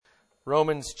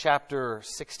Romans chapter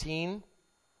 16,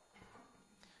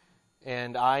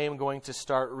 and I am going to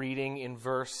start reading in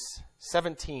verse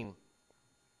 17.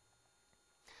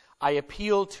 I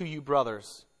appeal to you,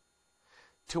 brothers,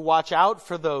 to watch out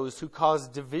for those who cause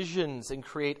divisions and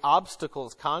create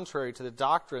obstacles contrary to the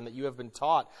doctrine that you have been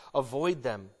taught. Avoid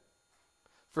them.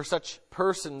 For such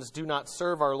persons do not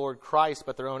serve our Lord Christ,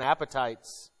 but their own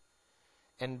appetites.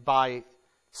 And by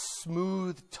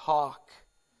smooth talk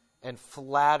and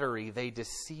flattery, they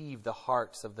deceive the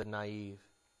hearts of the naive.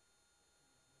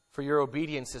 For your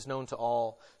obedience is known to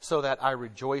all, so that I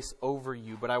rejoice over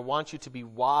you. But I want you to be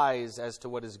wise as to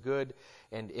what is good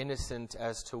and innocent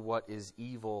as to what is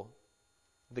evil.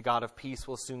 The God of peace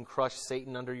will soon crush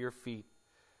Satan under your feet.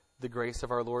 The grace of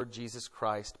our Lord Jesus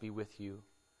Christ be with you.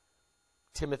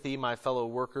 Timothy, my fellow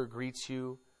worker, greets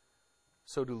you.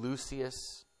 So do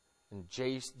Lucius and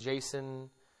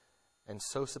Jason and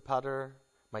Sosipater,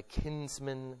 my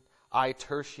kinsman. I,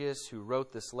 Tertius, who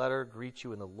wrote this letter, greet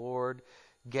you in the Lord.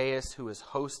 Gaius, who is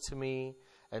host to me,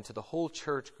 and to the whole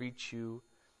church greet you.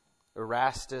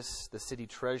 Erastus, the city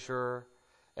treasurer,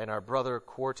 and our brother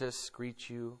Quartus greet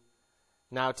you.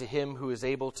 Now to him who is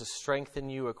able to strengthen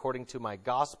you according to my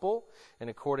gospel and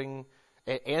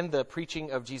the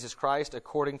preaching of Jesus Christ,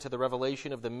 according to the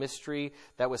revelation of the mystery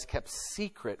that was kept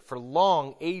secret for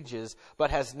long ages,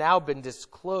 but has now been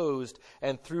disclosed,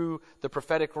 and through the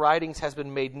prophetic writings has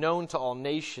been made known to all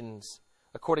nations,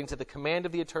 according to the command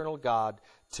of the eternal God,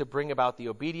 to bring about the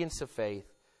obedience of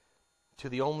faith. To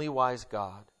the only wise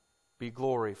God be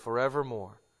glory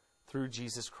forevermore, through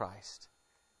Jesus Christ.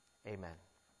 Amen.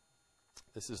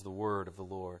 This is the word of the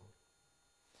Lord.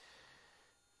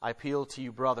 I appeal to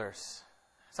you, brothers.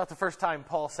 It's not the first time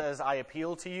Paul says, I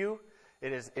appeal to you.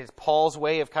 It's Paul's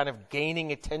way of kind of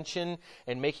gaining attention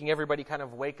and making everybody kind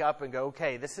of wake up and go,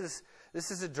 okay, this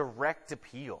is a direct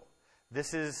appeal.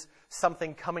 This is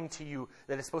something coming to you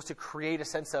that is supposed to create a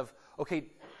sense of, okay,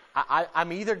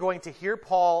 I'm either going to hear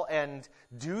Paul and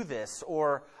do this,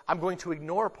 or I'm going to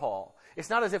ignore Paul. It's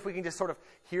not as if we can just sort of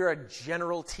hear a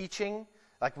general teaching.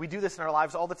 Like we do this in our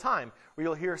lives all the time, where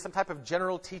you'll hear some type of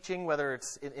general teaching, whether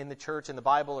it's in the church, in the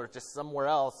Bible, or just somewhere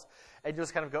else, and you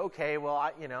just kind of go, okay, well,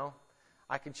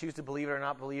 I can choose to believe it or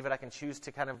not believe it. I can choose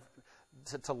to kind of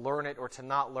to learn it or to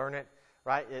not learn it,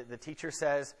 right? The teacher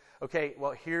says, okay,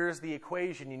 well, here's the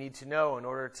equation you need to know in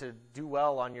order to do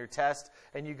well on your test,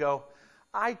 and you go,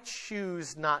 I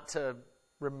choose not to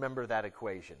remember that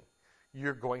equation.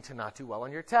 You're going to not do well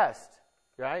on your test.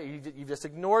 Right? You've just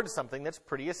ignored something that's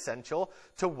pretty essential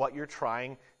to what you're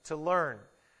trying to learn.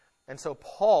 And so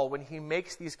Paul, when he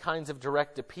makes these kinds of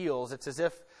direct appeals, it's as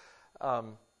if...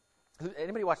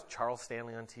 anybody watch Charles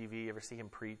Stanley on TV? Ever see him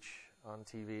preach on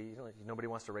TV? Nobody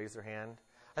wants to raise their hand?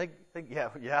 I think yeah,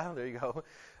 there you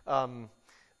go.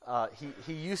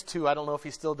 He used to, I don't know if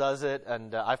he still does it,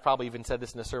 and I've probably even said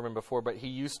this in a sermon before, but he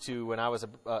used to when I was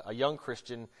a young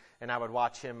Christian, and I would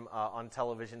watch him on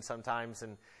television sometimes,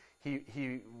 and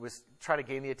he was trying to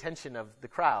gain the attention of the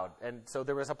crowd. And so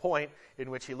there was a point in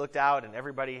which he looked out and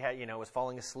everybody was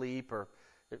falling asleep, or,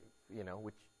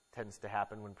 which tends to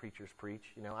happen when preachers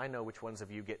preach. I know which ones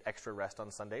of you get extra rest on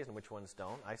Sundays and which ones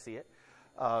don't. I see it.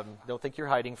 Don't think you're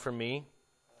hiding from me.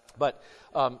 But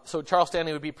so Charles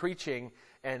Stanley would be preaching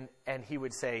and he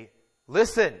would say,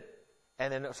 listen.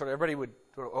 And then sort of everybody would,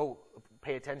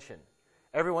 pay attention.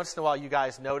 Every once in a while, you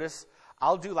guys notice,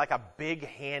 I'll do like a big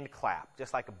hand clap,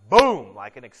 just like a boom,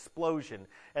 like an explosion.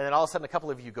 And then all of a sudden a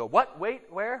couple of you go, what, wait,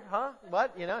 where, huh,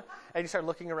 what, And you start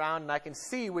looking around and I can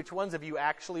see which ones of you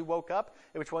actually woke up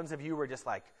and which ones of you were just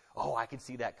like, oh, I can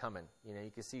see that coming. You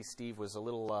can see Steve was a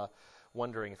little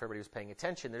wondering if everybody was paying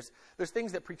attention. There's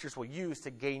things that preachers will use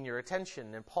to gain your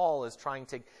attention. And Paul is trying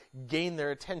to gain their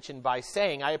attention by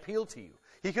saying, I appeal to you.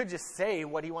 He could just say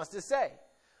what he wants to say.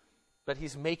 But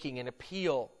he's making an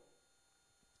appeal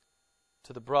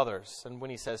to the brothers. And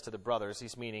when he says to the brothers,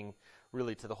 he's meaning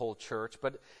really to the whole church.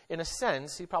 But in a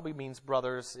sense, he probably means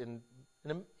brothers in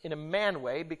a man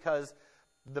way, because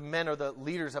the men are the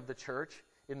leaders of the church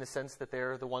in the sense that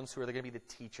they're the ones who are going to be the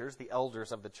teachers, the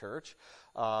elders of the church.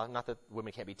 Not that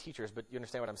women can't be teachers, but you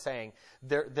understand what I'm saying.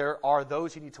 There are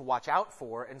those you need to watch out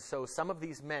for, and so some of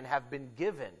these men have been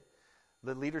given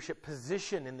the leadership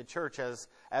position in the church as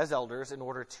elders in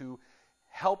order to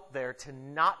help there to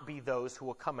not be those who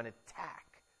will come and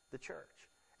attack the church.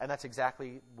 And that's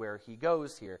exactly where he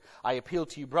goes here. I appeal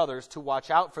to you, brothers, to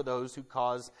watch out for those who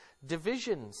cause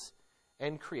divisions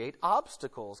and create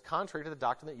obstacles contrary to the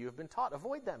doctrine that you have been taught.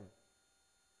 Avoid them.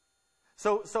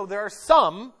 So there are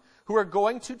some who are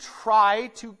going to try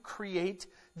to create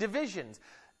divisions.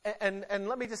 And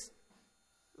let me just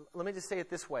let me just say it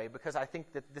this way, because I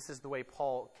think that this is the way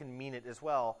Paul can mean it as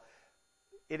well.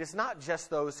 It is not just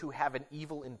those who have an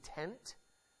evil intent.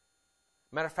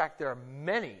 Matter of fact, there are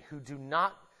many who do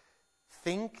not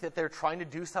think that they're trying to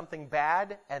do something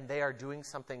bad, and they are doing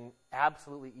something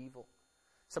absolutely evil.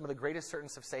 Some of the greatest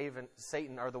servants of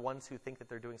Satan are the ones who think that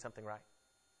they're doing something right.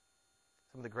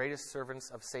 Some of the greatest servants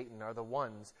of Satan are the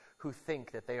ones who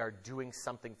think that they are doing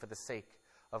something for the sake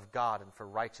of God and for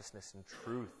righteousness and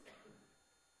truth.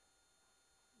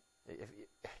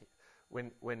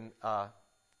 When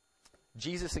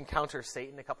Jesus encounters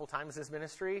Satan a couple times in his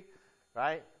ministry,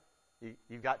 right?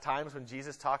 You've got times when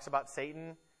Jesus talks about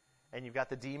Satan, and you've got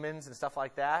the demons and stuff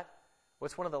like that.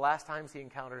 What's one of the last times he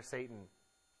encounters Satan?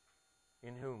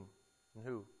 In whom? In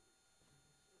who?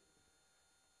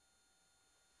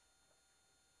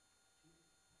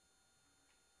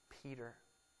 Peter.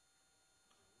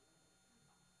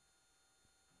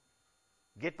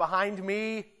 Get behind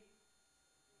me,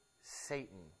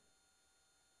 Satan.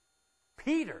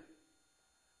 Peter,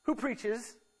 who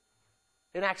preaches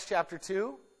in Acts chapter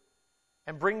 2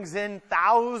 and brings in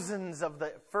thousands of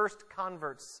the first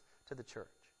converts to the church.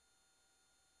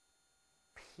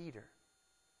 Peter.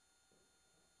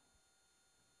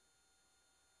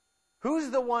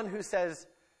 Who's the one who says,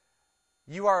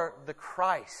 "You are the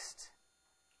Christ,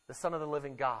 the Son of the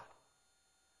living God"?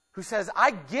 Who says, "I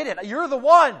get it. You're the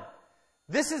one.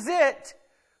 This is it."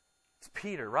 It's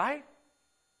Peter, right?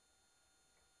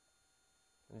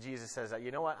 And Jesus says, "You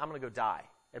know what? I'm going to go die."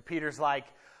 And Peter's like,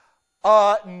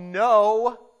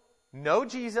 no,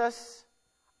 Jesus.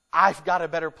 I've got a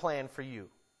better plan for you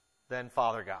than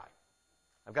Father God.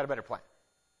 I've got a better plan.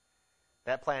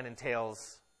 That plan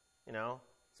entails, some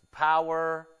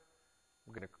power.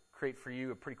 We're going to create for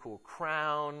you a pretty cool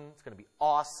crown. It's going to be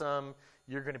awesome.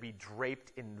 You're going to be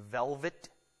draped in velvet.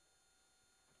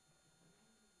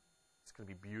 It's going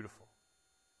to be beautiful.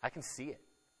 I can see it.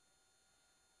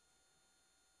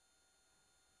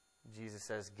 Jesus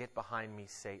says, "Get behind me,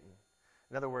 Satan."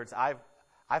 In other words,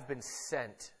 I've been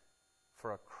sent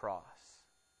for a cross.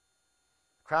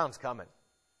 The crown's coming.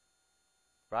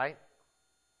 Right?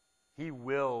 He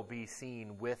will be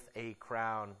seen with a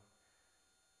crown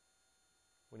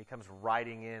when he comes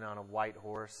riding in on a white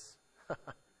horse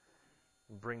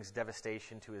and brings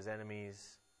devastation to his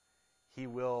enemies. He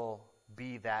will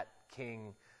be that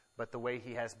king, but the way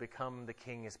he has become the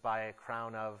king is by a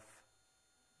crown of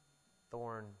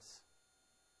thorns.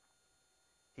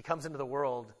 He comes into the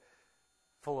world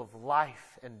full of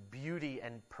life and beauty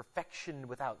and perfection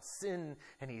without sin,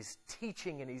 and he's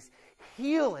teaching and he's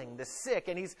healing the sick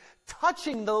and he's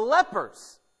touching the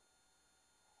lepers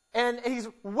and he's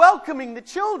welcoming the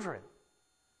children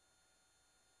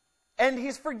and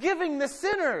he's forgiving the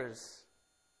sinners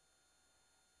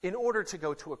in order to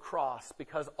go to a cross,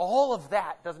 because all of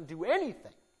that doesn't do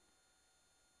anything.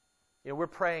 We're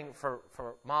praying for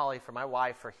Molly, for my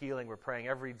wife, for healing. We're praying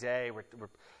every day. We're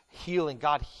healing.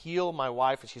 God, heal my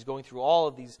wife. And she's going through all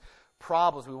of these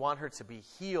problems. We want her to be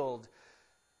healed.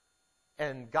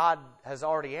 And God has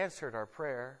already answered our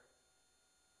prayer,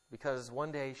 because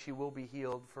one day she will be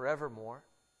healed forevermore.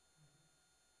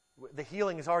 The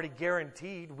healing is already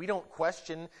guaranteed. We don't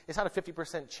question. It's not a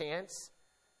 50% chance.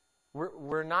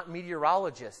 We're not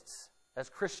meteorologists as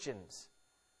Christians.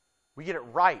 We get it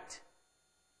right.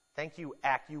 Thank you,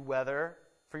 AccuWeather,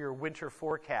 for your winter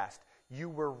forecast. You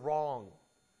were wrong.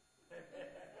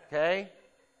 Okay?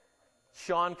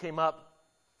 Sean came up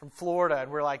from Florida,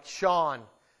 and we're like, "Sean,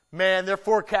 man, they're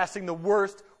forecasting the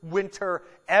worst winter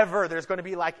ever. There's going to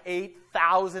be like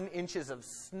 8,000 inches of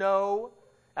snow.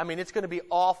 I mean, it's going to be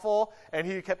awful." And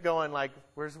he kept going like,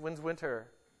 when's winter?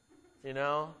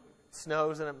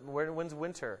 Snows, and when's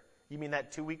winter? You mean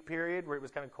that 2-week period where it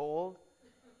was kind of cold?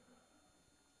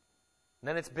 And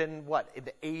then it's been, in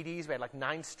the 80s? We had like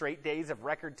 9 straight days of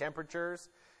record temperatures.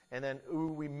 And then,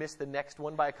 we missed the next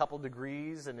one by a couple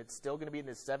degrees, and it's still going to be in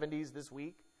the 70s this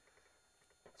week.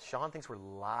 Sean thinks we're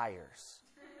liars.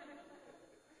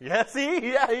 Yeah,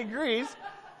 see? Yeah, he agrees.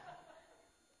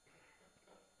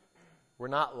 We're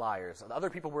not liars.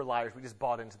 Other people were liars. We just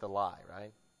bought into the lie,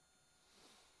 right?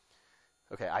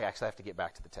 Okay, I actually have to get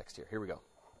back to the text here. Here we go.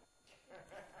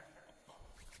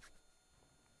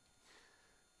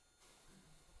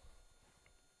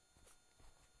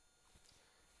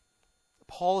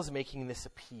 Paul is making this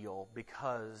appeal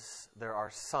because there are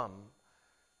some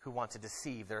who want to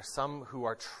deceive. There are some who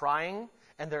are trying,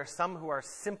 and there are some who are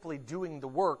simply doing the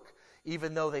work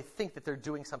even though they think that they're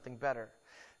doing something better.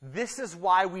 This is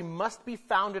why we must be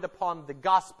founded upon the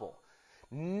gospel.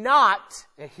 Not,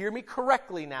 and hear me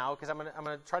correctly now, because I'm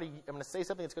going to say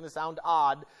something that's going to sound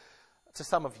odd to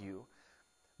some of you.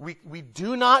 We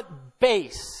do not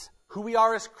base who we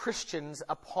are as Christians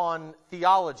upon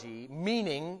theology,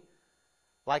 meaning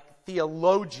like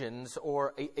theologians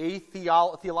or a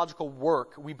theological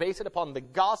work. We base it upon the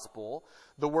gospel,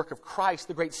 the work of Christ,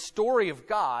 the great story of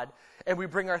God, and we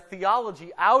bring our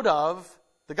theology out of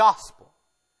the gospel.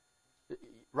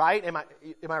 Right? Am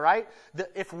I right?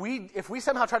 If we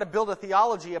somehow try to build a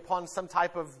theology upon some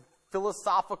type of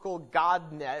philosophical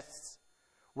godness,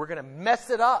 we're going to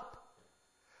mess it up.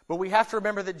 But we have to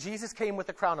remember that Jesus came with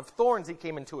a crown of thorns. He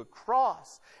came into a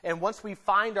cross. And once we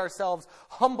find ourselves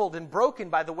humbled and broken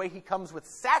by the way he comes with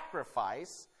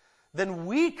sacrifice, then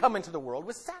we come into the world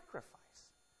with sacrifice.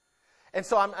 And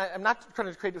so I'm not trying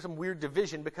to create some weird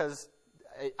division, because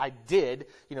I did,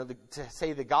 to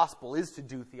say the gospel is to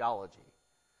do theology.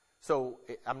 So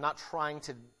I'm not trying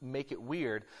to make it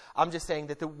weird. I'm just saying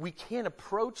that we can't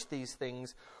approach these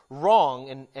things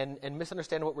wrong and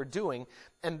misunderstand what we're doing.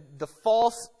 And the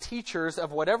false teachers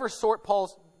of whatever sort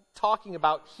Paul's talking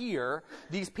about here,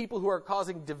 these people who are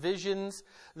causing divisions,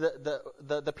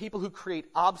 the people who create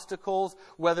obstacles,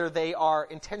 whether they are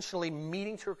intentionally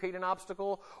meaning to create an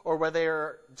obstacle or whether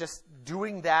they're just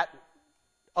doing that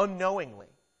unknowingly.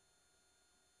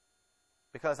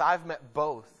 Because I've met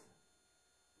both.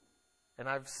 And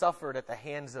I've suffered at the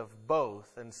hands of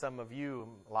both, and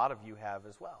a lot of you have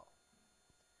as well.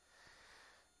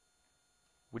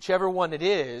 Whichever one it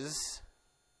is,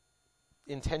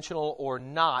 intentional or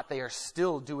not, they are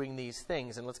still doing these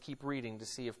things. And let's keep reading to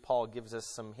see if Paul gives us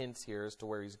some hints here as to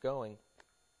where he's going.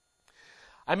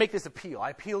 I make this appeal.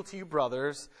 I appeal to you,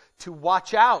 brothers, to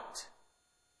watch out.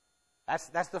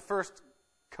 That's the first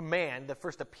command, the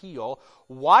first appeal.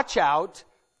 Watch out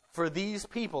for these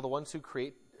people, the ones who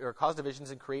create or cause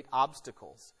divisions and create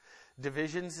obstacles.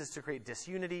 Divisions is to create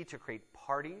disunity, to create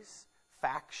parties,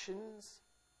 factions.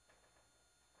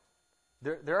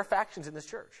 There are factions in this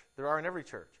church. There are in every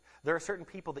church. There are certain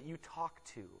people that you talk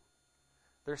to.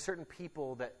 There are certain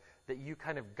people that you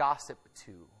kind of gossip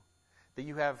to, that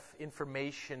you have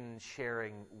information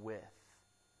sharing with.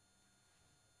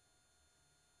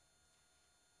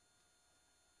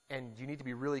 And you need to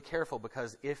be really careful,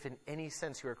 because if in any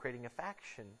sense you are creating a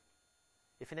faction,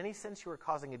 if in any sense you are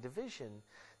causing a division,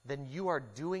 then you are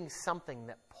doing something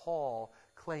that Paul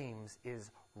claims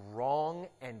is wrong,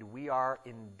 and we are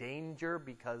in danger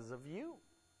because of you.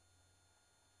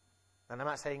 And I'm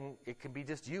not saying it can be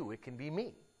just you. It can be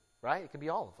me, right? It can be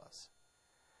all of us.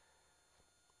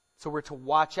 So we're to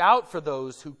watch out for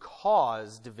those who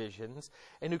cause divisions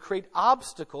and who create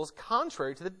obstacles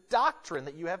contrary to the doctrine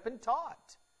that you have been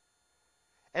taught.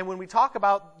 And when we talk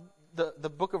about the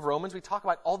book of Romans, we talk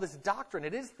about all this doctrine.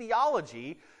 It is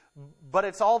theology, but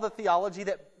it's all the theology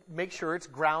that makes sure it's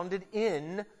grounded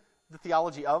in the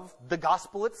theology of the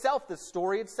gospel itself, the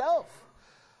story itself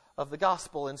of the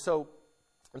gospel. And so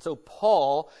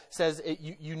Paul says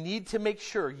you need to make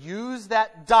sure, use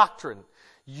that doctrine,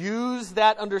 use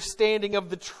that understanding of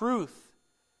the truth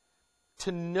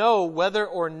to know whether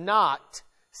or not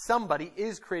somebody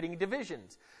is creating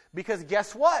divisions. Because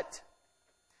guess what?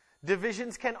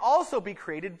 Divisions can also be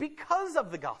created because of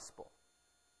the gospel.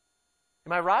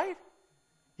 Am I right?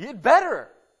 You'd better.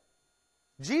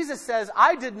 Jesus says,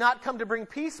 I did not come to bring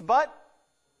peace, but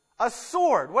a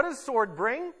sword. What does sword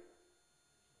bring?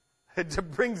 It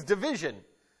brings division.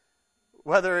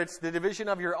 Whether it's the division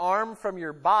of your arm from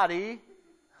your body,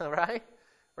 right?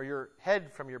 Or your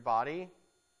head from your body.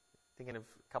 Thinking of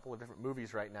a couple of different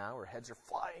movies right now where heads are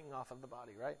flying off of the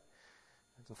body, right?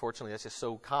 Unfortunately, that's just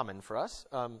so common for us.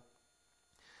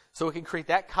 So it can create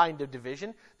that kind of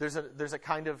division. There's a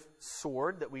kind of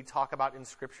sword that we talk about in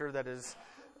Scripture that is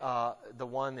the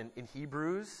one in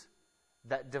Hebrews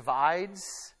that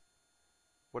divides.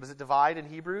 What does it divide in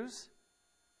Hebrews?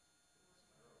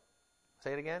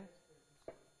 Say it again.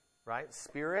 Right?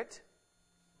 Spirit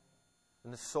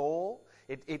and the soul.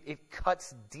 It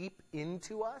cuts deep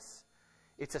into us.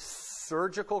 It's a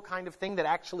surgical kind of thing that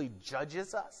actually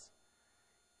judges us.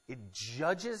 It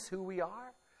judges who we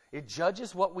are. It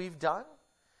judges what we've done.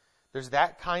 There's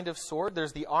that kind of sword.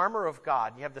 There's the armor of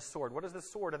God. You have the sword. What is the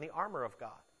sword and the armor of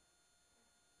God?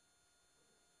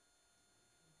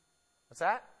 What's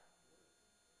that?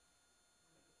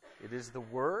 It is the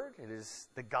Word. It is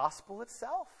the gospel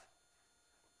itself.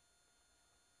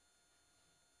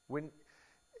 When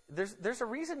there's a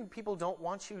reason people don't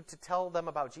want you to tell them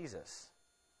about Jesus.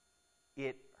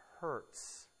 It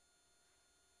hurts.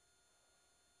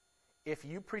 If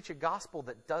you preach a gospel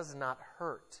that does not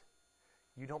hurt,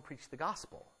 you don't preach the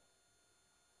gospel.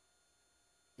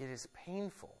 It is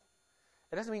painful.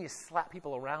 It doesn't mean you slap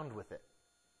people around with it.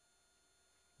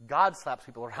 God slaps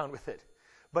people around with it.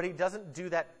 But he doesn't do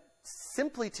that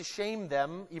simply to shame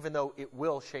them, even though it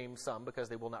will shame some because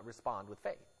they will not respond with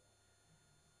faith.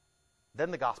 Then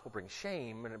the gospel brings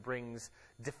shame, and it brings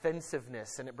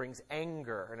defensiveness, and it brings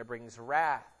anger, and it brings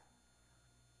wrath.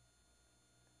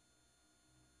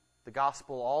 The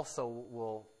gospel also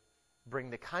will bring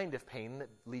the kind of pain that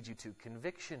leads you to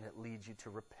conviction. It leads you to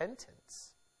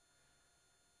repentance.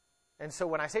 And so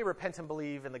when I say repent and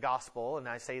believe in the gospel, and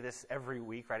I say this every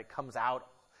week, right, it comes out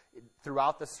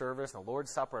throughout the service and the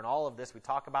Lord's Supper and all of this. We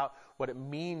talk about what it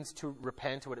means to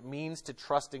repent, what it means to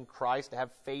trust in Christ, to have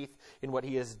faith in what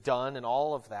he has done and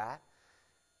all of that.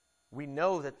 We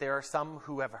know that there are some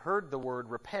who have heard the word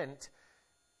repent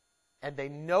and they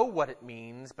know what it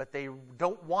means, but they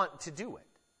don't want to do it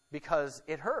because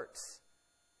it hurts.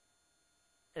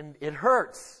 And it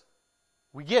hurts.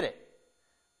 We get it.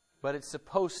 But it's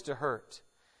supposed to hurt.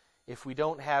 If we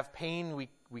don't have pain,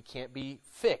 we can't be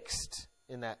fixed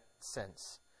in that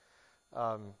sense.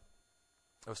 I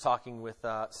was talking with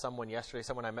someone yesterday,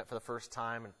 someone I met for the first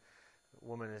time, and the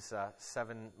woman is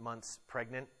 7 months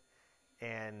pregnant,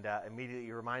 and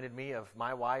immediately reminded me of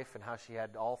my wife and how she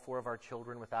had all 4 of our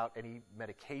children without any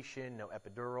medication, no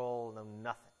epidural, no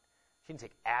nothing. She didn't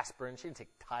take aspirin, she didn't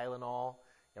take Tylenol.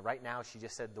 And right now she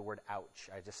just said the word ouch.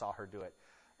 I just saw her do it.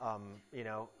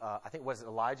 I think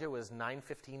Elijah was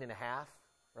 915 and a half,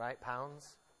 right,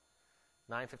 pounds?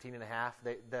 915 and a half.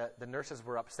 The nurses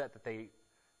were upset that they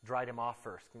dried him off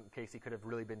first in case he could have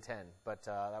really been 10. But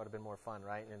that would have been more fun,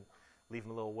 right? And leave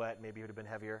him a little wet. Maybe he would have been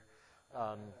heavier.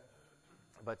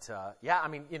 That's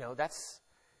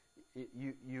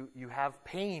you have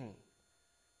pain.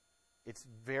 It's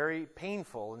very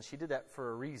painful, and she did that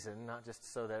for a reason, not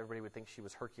just so that everybody would think she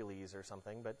was Hercules or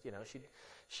something. But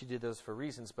she did those for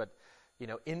reasons. But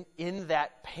in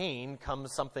that pain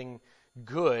comes something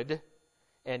good.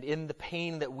 And in the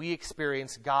pain that we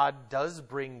experience, God does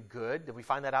bring good. We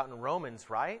find that out in Romans,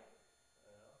 right?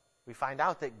 We find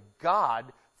out that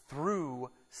God, through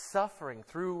suffering,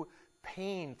 through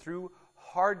pain, through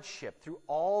hardship, through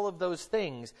all of those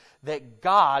things, that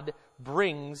God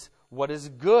brings what is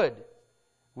good.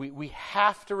 We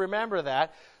have to remember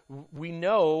that. We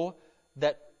know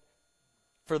that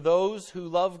for those who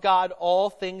love God, all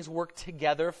things work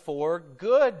together for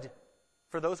good.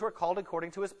 For those who are called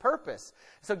according to his purpose.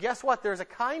 So guess what? There's a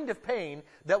kind of pain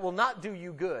that will not do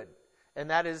you good. And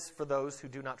that is for those who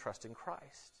do not trust in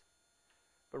Christ.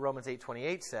 But Romans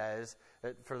 8:28 says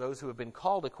that for those who have been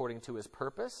called according to his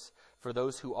purpose, for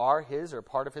those who are his or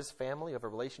part of his family, of a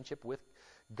relationship with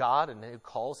God and who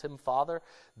calls him Father,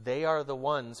 they are the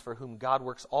ones for whom God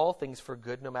works all things for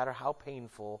good, no matter how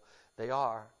painful they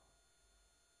are.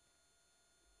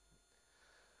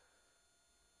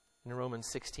 In Romans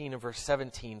 16 and verse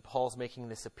 17, Paul's making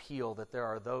this appeal that there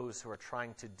are those who are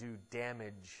trying to do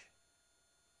damage.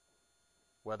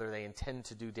 Whether they intend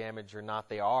to do damage or not,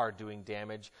 they are doing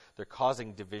damage. They're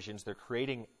causing divisions. They're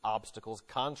creating obstacles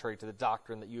contrary to the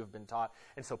doctrine that you have been taught.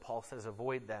 And so Paul says,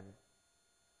 avoid them.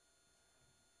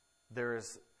 There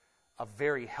is a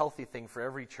very healthy thing for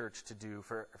every church to do,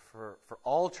 for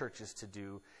all churches to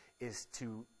do, is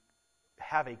to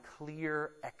have a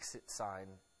clear exit sign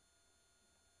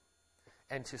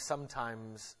and to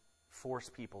sometimes force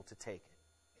people to take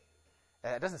it.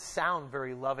 It doesn't sound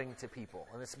very loving to people.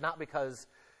 And it's not because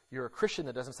you're a Christian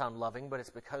that doesn't sound loving, but it's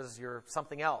because you're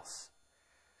something else.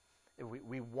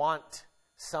 We want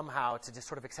somehow to just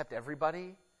sort of accept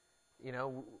everybody.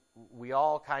 We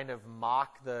all kind of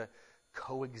mock the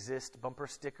coexist bumper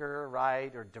sticker,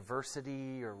 right? Or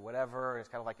diversity or whatever. It's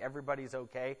kind of like everybody's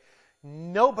okay.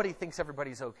 Nobody thinks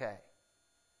everybody's okay.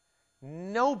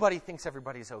 Nobody thinks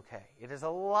everybody's okay. It is a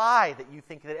lie that you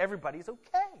think that everybody's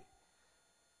okay.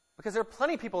 Because there are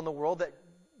plenty of people in the world that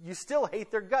you still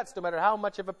hate their guts no matter how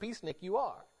much of a peacenik you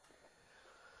are.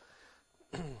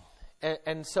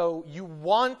 And so you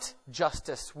want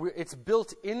justice. It's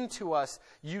built into us.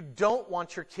 You don't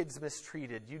want your kids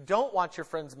mistreated. You don't want your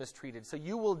friends mistreated. So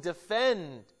you will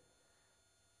defend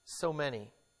so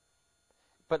many.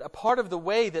 But a part of the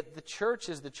way that the church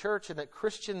is the church and that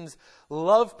Christians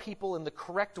love people in the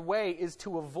correct way is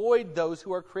to avoid those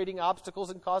who are creating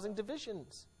obstacles and causing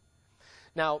divisions.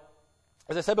 Now,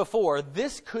 as I said before,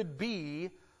 this could be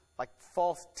like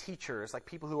false teachers, like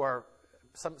people who are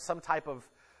some type of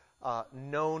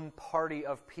known party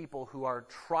of people who are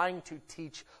trying to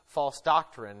teach false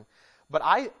doctrine. But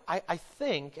I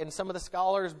think, and some of the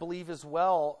scholars believe as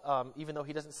well, even though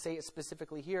he doesn't say it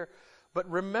specifically here, but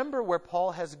remember where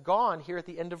Paul has gone here at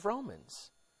the end of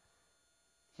Romans.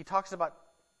 He talks about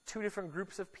 2 different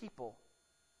groups of people.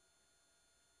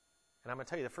 And I'm going to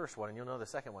tell you the first one, and you'll know the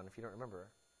second one if you don't remember.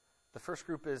 The first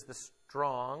group is the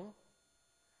strong,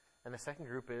 And the second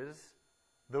group is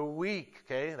the weak.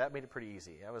 Okay, that made it pretty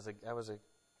easy. That was a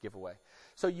giveaway.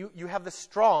 So you have the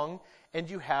strong and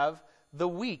you have the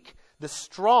weak. The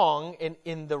strong,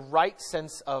 in the right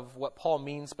sense of what Paul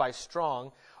means by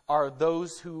strong, are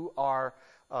those who are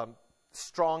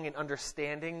strong in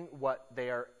understanding what they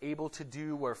are able to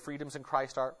do, where freedoms in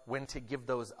Christ are, when to give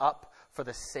those up for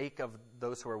the sake of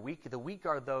those who are weak. The weak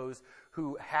are those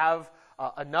who have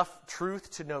enough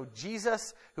truth to know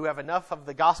Jesus, who have enough of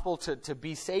the gospel to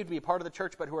be saved, to be a part of the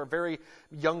church, but who are very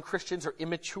young Christians or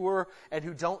immature, and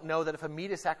who don't know that if a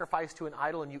meat is sacrificed to an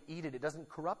idol and you eat it, it doesn't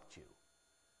corrupt you.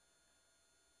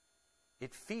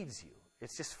 It feeds you.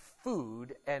 It's just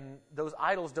food, and those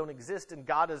idols don't exist, and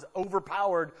God has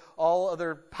overpowered all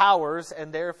other powers,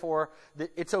 and therefore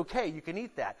it's okay. You can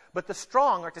eat that. But the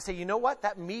strong are to say, you know what?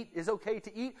 That meat is okay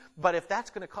to eat, but if that's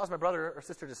going to cause my brother or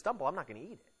sister to stumble, I'm not going to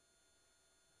eat it.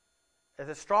 And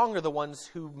the strong are the ones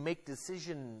who make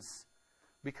decisions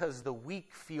because the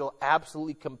weak feel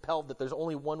absolutely compelled that there's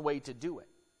only one way to do it.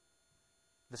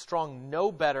 The strong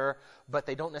know better, but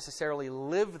they don't necessarily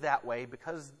live that way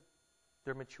because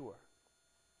they're mature.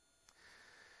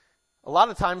 A lot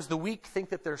of times the weak think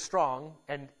that they're strong,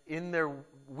 and in their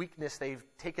weakness, they've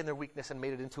taken their weakness and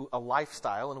made it into a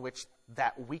lifestyle in which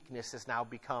that weakness has now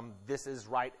become, this is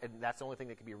right, and that's the only thing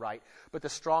that can be right. But the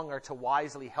strong are to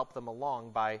wisely help them along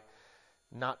by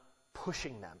not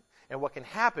pushing them. And what can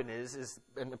happen is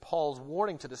and Paul's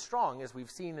warning to the strong, as we've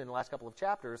seen in the last couple of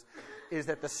chapters, is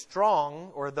that the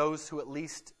strong, or those who at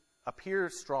least appear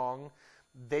strong,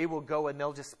 they will go and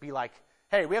they'll just be like,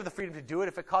 hey, we have the freedom to do it.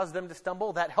 If it causes them to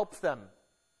stumble, that helps them.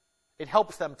 It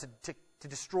helps them to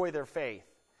destroy their faith.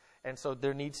 And so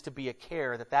there needs to be a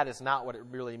care that is not what it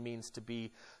really means to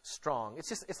be strong.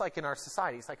 It's like in our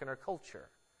society. It's like in our culture.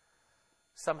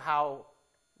 Somehow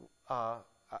a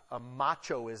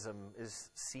machoism is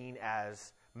seen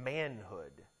as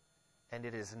manhood, and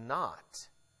it is not.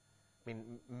 I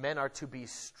mean, men are to be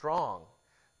strong,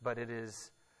 but it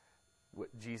is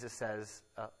what Jesus says,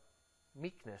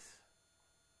 meekness,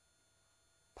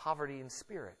 poverty in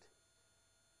spirit.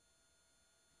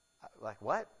 Like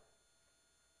what?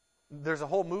 There's a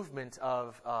whole movement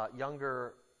of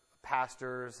younger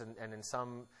pastors and in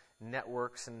some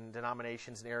networks and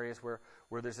denominations and areas where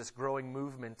there's this growing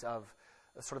movement of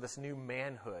sort of this new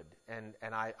manhood. And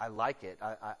I like it.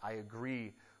 I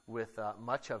agree with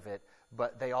much of it,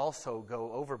 but they also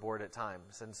go overboard at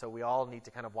times. And so we all need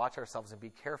to kind of watch ourselves and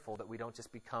be careful that we don't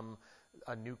just become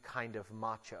a new kind of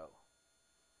macho.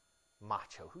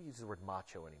 Macho. Who uses the word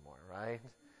macho anymore, right?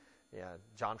 Yeah,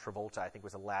 John Travolta, I think,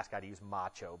 was the last guy to use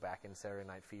macho back in Saturday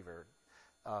Night Fever.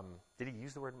 Did he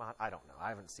use the word macho? I don't know. I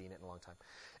haven't seen it in a long time.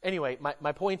 Anyway,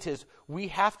 my point is, we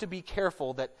have to be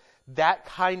careful that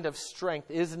kind of strength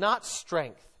is not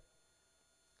strength.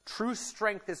 True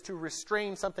strength is to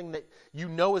restrain something that you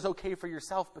know is okay for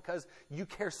yourself because you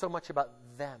care so much about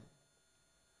them.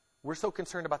 We're so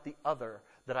concerned about the other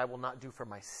that I will not do for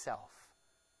myself.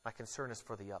 My concern is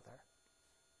for the other.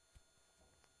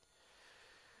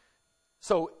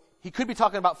 So he could be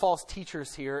talking about false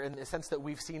teachers here in the sense that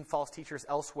we've seen false teachers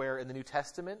elsewhere in the New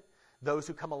Testament. Those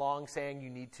who come along saying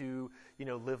you need to,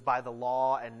 live by the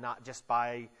law and not just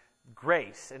by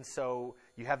grace. And so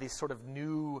you have these sort of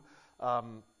new,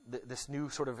 this new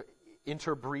sort of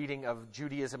interbreeding of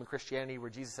Judaism and Christianity where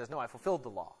Jesus says, no, I fulfilled the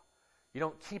law. You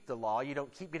don't keep the law. You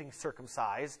don't keep getting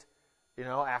circumcised,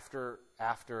 after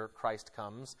Christ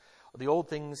comes. The old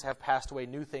things have passed away,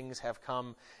 new things have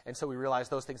come, and so we realize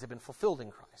those things have been fulfilled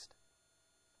in Christ.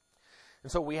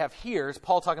 And so what we have here is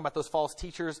Paul talking about those false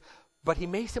teachers, but he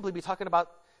may simply be talking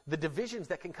about the divisions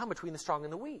that can come between the strong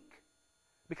and the weak,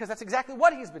 because that's exactly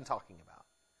what he's been talking about.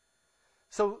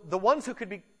 So the ones who could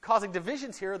be causing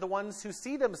divisions here are the ones who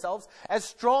see themselves as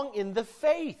strong in the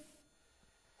faith.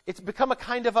 It's become a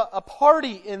kind of a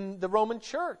party in the Roman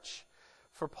church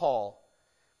for Paul.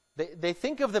 They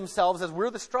think of themselves as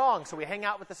we're the strong, so we hang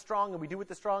out with the strong and we do what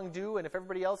the strong do, and if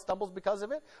everybody else stumbles because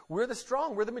of it, we're the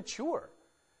strong, we're the mature.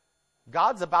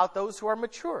 God's about those who are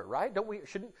mature, right?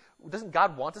 Doesn't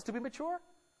God want us to be mature?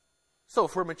 So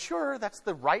if we're mature, that's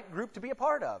the right group to be a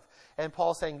part of. And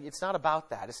Paul's saying it's not about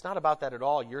that. It's not about that at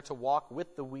all. You're to walk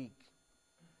with the weak.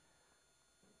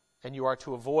 And you are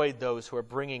to avoid those who are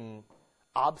bringing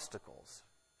obstacles,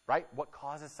 right? What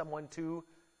causes someone to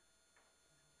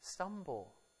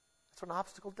stumble? That's what an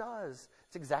obstacle does.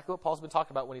 It's exactly what Paul's been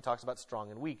talking about when he talks about strong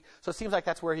and weak. So it seems like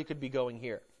that's where he could be going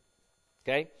here.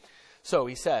 Okay? So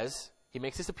he says, he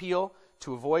makes this appeal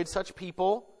to avoid such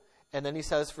people, and then he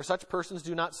says, for such persons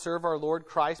do not serve our Lord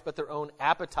Christ, but their own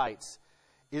appetites.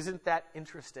 Isn't that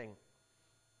interesting?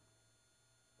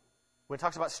 When it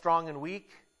talks about strong and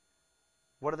weak,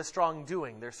 What are the strong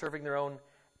doing? They're serving their own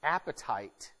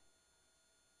appetite,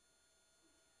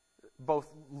 both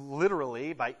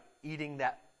literally by eating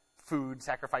that food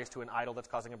sacrificed to an idol that's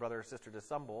causing a brother or sister to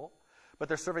stumble, but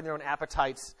they're serving their own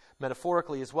appetites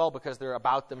metaphorically as well because they're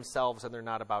about themselves and they're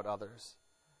not about others.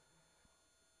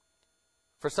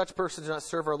 For such persons do not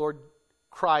serve our Lord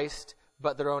Christ,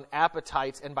 but their own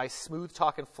appetites, and by smooth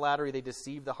talk and flattery they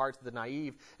deceive the hearts of the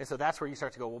naive. And so that's where you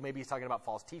start to go, well, maybe he's talking about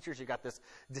false teachers. You got this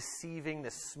deceiving,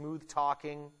 this smooth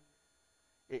talking.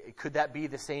 Could that be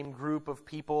the same group of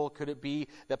people? Could it be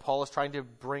that Paul is trying to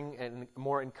bring a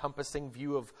more encompassing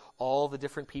view of all the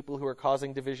different people who are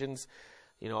causing divisions?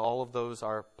 All of those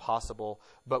are possible,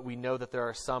 but we know that there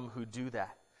are some who do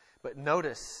that. But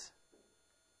notice,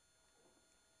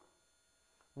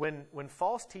 when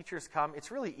false teachers come,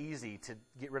 it's really easy to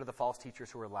get rid of the false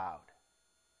teachers who are loud.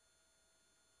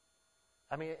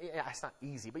 I mean, it's not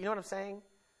easy, but you know what I'm saying?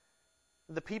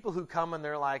 The people who come and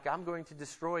they're like, I'm going to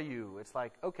destroy you. It's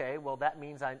like, okay, well, that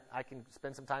means I can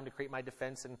spend some time to create my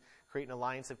defense and create an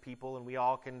alliance of people, and we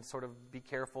all can sort of be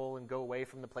careful and go away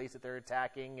from the place that they're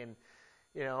attacking. And,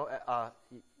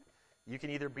 you can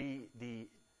either be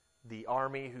the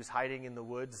army who's hiding in the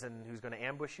woods and who's going to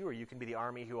ambush you, or you can be the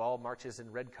army who all marches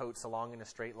in red coats along in a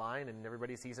straight line and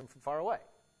everybody sees them from far away.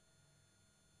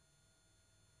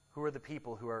 Who are the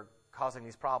people who are causing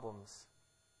these problems?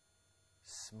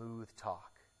 Smooth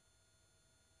talk.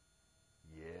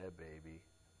 Yeah, baby.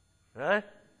 Right?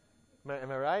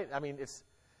 Am I right? I mean, it's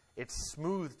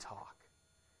smooth talk.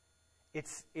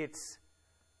 It's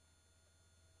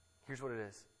here's what it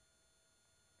is.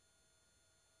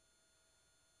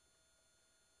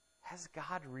 Has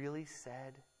God really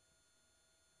said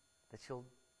that you'll,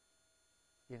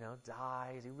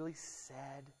 die? Has he really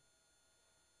said?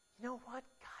 You know what?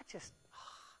 God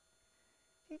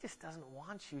he just doesn't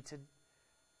want you to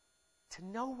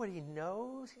know what he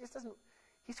knows.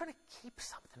 He's trying to keep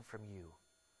something from you.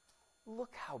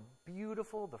 Look how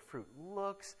beautiful the fruit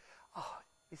looks. Oh,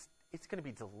 it's going to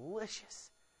be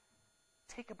delicious.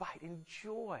 Take a bite.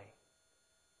 Enjoy.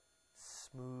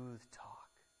 Smooth talk.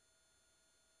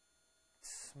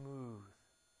 Smooth.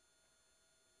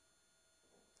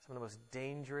 Some of the most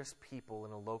dangerous people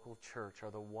in a local church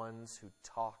are the ones who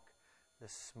talk the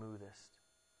smoothest.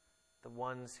 The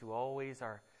ones who always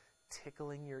are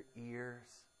tickling your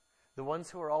ears. The ones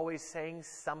who are always saying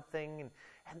something.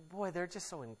 And boy, they're just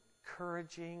so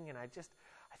encouraging. And I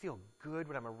feel good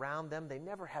when I'm around them. They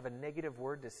never have a negative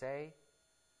word to say.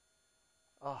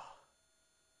 Oh.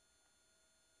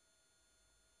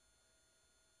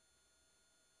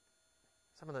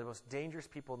 Some of the most dangerous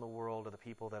people in the world are the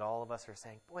people that all of us are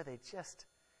saying, boy, they just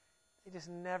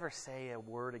never say a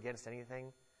word against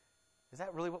anything. Is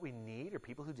that really what we need? Are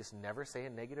people who just never say a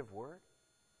negative word?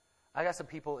 I got some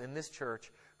people in this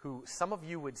church who some of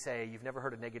you would say you've never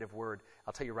heard a negative word.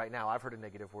 I'll tell you right now, I've heard a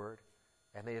negative word,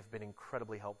 and they have been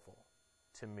incredibly helpful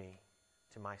to me,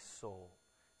 to my soul,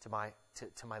 to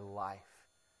my life,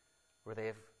 where they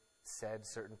have said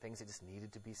certain things that just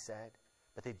needed to be said,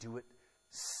 but they do it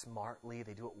smartly,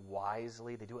 they do it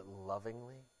wisely, they do it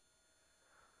lovingly.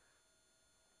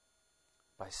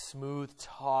 By smooth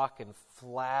talk and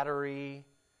flattery.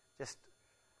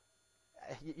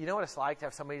 You know what it's like to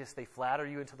have somebody they flatter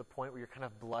you into the point where you're kind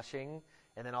of blushing,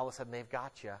 and then all of a sudden they've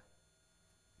got you.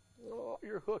 Oh,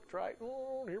 you're hooked, right?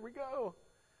 Oh, here we go.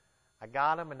 I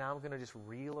got him, and now I'm going to just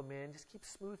reel him in. Just keep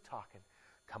smooth talking.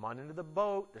 Come on into the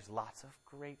boat. There's lots of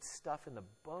great stuff in the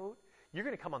boat. You're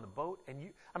going to come on the boat, and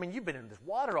you've been in this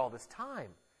water all this time.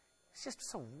 It's just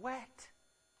so wet.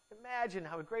 Imagine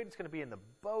how great it's going to be in the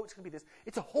boat. It's going to be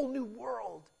it's a whole new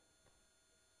world.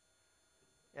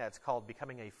 Yeah, it's called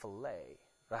becoming a fillet,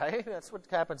 right? That's what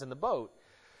happens in the boat.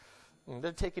 And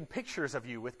they're taking pictures of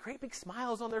you with great big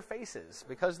smiles on their faces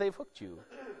because they've hooked you.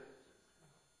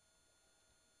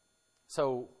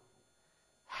 So,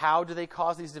 how do they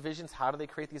cause these divisions? How do they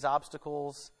create these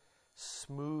obstacles?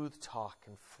 Smooth talk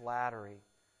and flattery.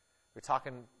 We're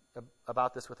talking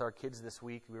about this with our kids this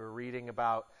week. We were reading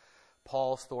about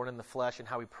Paul's thorn in the flesh and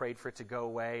how he prayed for it to go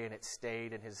away, and it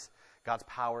stayed, and God's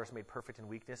power is made perfect in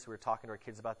weakness. We were talking to our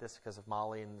kids about this because of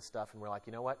Molly and stuff, and we're like,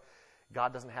 you know what?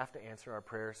 God doesn't have to answer our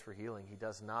prayers for healing. He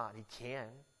does not. He can.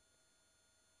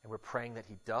 And we're praying that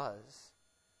he does.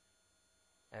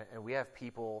 And we have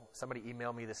people, somebody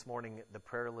emailed me this morning the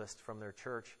prayer list from their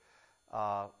church.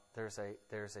 There's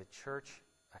a church,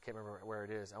 I can't remember where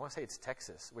it is. I want to say it's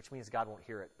Texas, which means God won't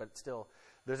hear it. But still,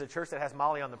 there's a church that has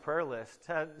Molly on the prayer list.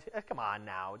 Come on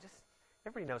now.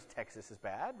 Everybody knows Texas is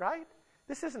bad, right?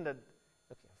 This isn't okay,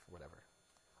 whatever.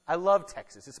 I love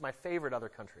Texas. It's my favorite other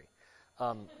country.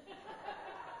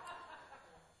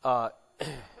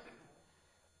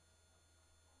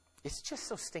 it's just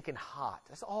so stinking hot.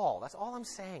 That's all I'm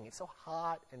saying. It's so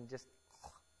hot and just...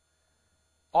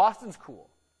 Austin's cool.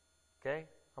 Okay?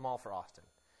 I'm all for Austin.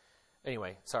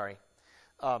 Anyway, sorry.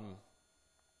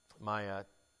 My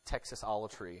Texas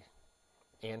olive tree,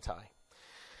 anti.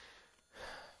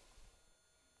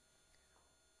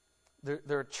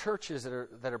 There are churches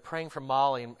that are praying for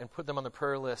Molly and put them on the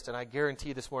prayer list, and I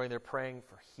guarantee this morning they're praying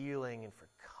for healing and for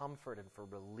comfort and for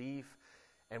relief.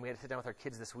 And we had to sit down with our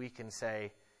kids this week and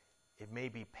say, it may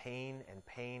be pain and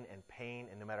pain and pain,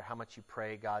 and no matter how much you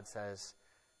pray, God says,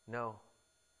 no,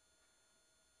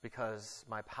 because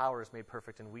my power is made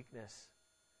perfect in weakness.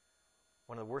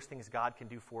 One of the worst things God can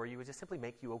do for you is just simply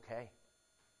make you okay.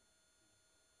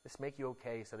 Just make you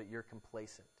okay so that you're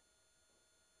complacent.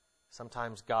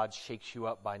 Sometimes God shakes you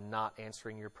up by not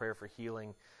answering your prayer for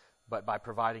healing, but by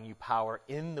providing you power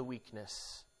in the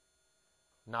weakness,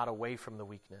 not away from the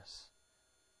weakness.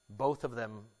 Both of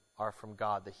them are from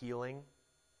God, the healing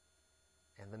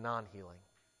and the non-healing.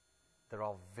 They're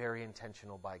all very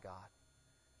intentional by God.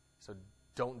 So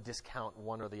don't discount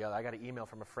one or the other. I got an email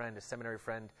from a friend, a seminary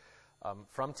friend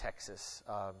from Texas,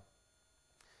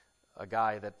 a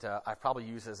guy that I've probably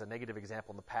used as a negative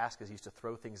example in the past because he used to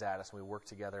throw things at us when we worked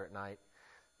together at night.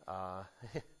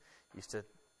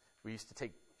 We used to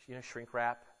take shrink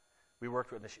wrap. We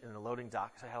worked in the loading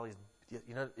dock. So I had all these,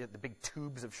 the big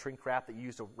tubes of shrink wrap that you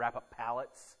use to wrap up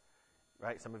pallets.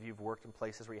 Right? Some of you have worked in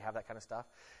places where you have that kind of stuff.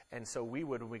 And so we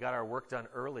would, when we got our work done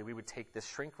early, we would take this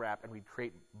shrink wrap and we'd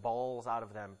create balls out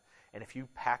of them. And if you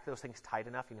pack those things tight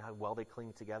enough, you know how well they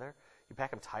cling together? You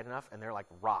pack them tight enough and they're like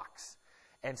rocks.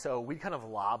 And so we'd kind of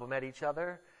lob them at each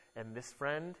other, and this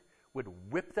friend would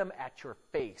whip them at your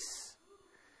face.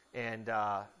 And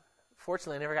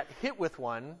fortunately, I never got hit with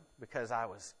one because I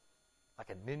was like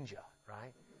a ninja,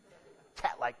 right?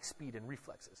 Cat-like speed and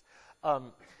reflexes.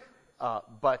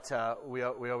 But we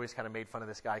always kind of made fun of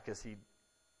this guy because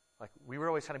we were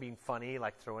always kind of being funny,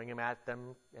 like throwing him at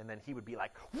them, and then he would be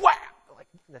like, whap! Like,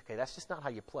 okay, that's just not how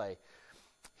you play.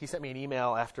 He sent me an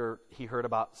email after he heard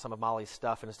about some of Molly's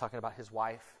stuff and was talking about his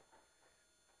wife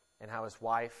and how his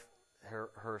wife,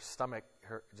 her stomach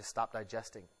just stopped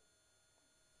digesting.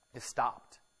 Just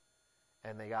stopped.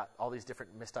 And they got all these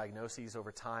different misdiagnoses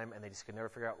over time, and they just could never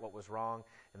figure out what was wrong.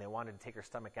 And they wanted to take her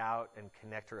stomach out and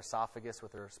connect her esophagus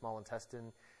with her small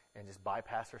intestine and just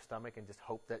bypass her stomach and just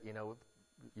hope that,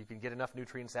 you can get enough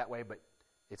nutrients that way, but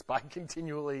it's by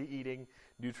continually eating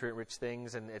nutrient-rich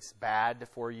things, and it's bad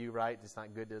for you, right? It's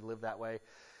not good to live that way.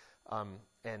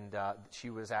 And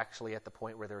she was actually at the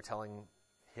point where they were telling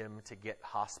him to get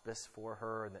hospice for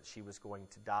her and that she was going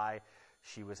to die.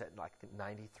 She was at like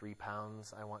 93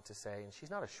 pounds, I want to say, and she's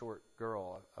not a short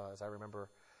girl, as I remember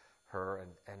her.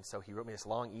 And so he wrote me this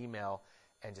long email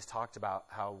and just talked about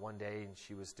how one day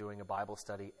she was doing a Bible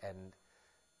study and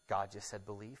God just said,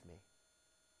 believe me.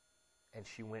 And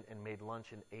she went and made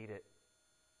lunch and ate it.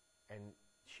 And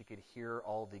she could hear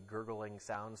all the gurgling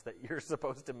sounds that you're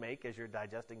supposed to make as you're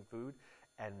digesting food.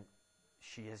 And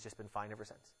she has just been fine ever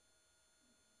since.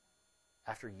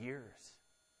 After years.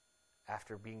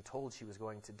 After being told she was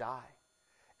going to die.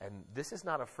 And this is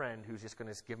not a friend who's just going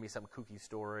to give me some kooky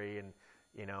story. And,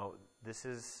 this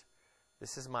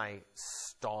is my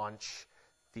staunch,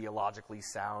 theologically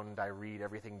sound. I read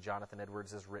everything Jonathan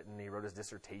Edwards has written. He wrote his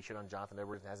dissertation on Jonathan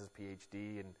Edwards and has his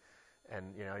PhD,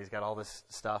 and he's got all this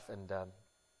stuff. And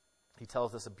he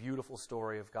tells us a beautiful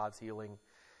story of God's healing,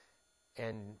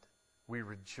 and we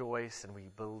rejoice and we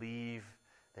believe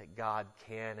that God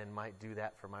can and might do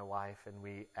that for my wife, and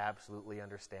we absolutely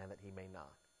understand that He may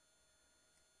not.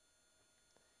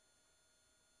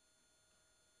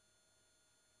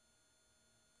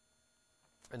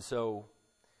 And so,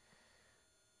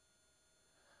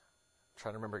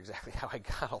 trying to remember exactly how I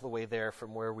got all the way there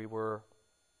from where we were.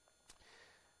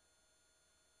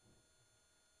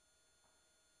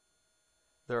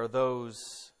 There are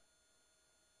those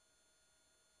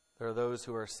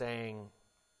who are saying,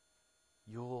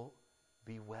 you'll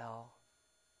be well,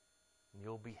 and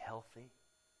you'll be healthy,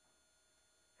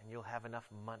 and you'll have enough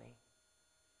money,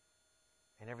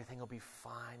 and everything will be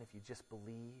fine if you just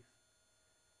believe,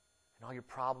 and all your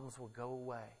problems will go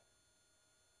away.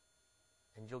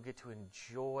 And you'll get to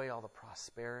enjoy all the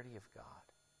prosperity of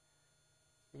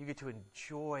God. You get to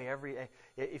enjoy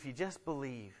if you just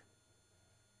believe,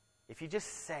 if you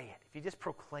just say it, if you just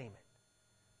proclaim it,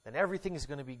 then everything is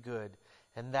going to be good.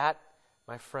 And that,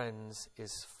 my friends,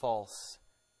 is false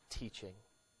teaching.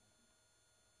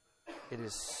 It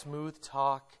is smooth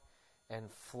talk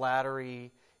and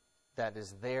flattery that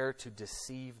is there to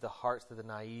deceive the hearts of the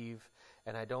naive.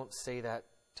 And I don't say that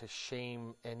to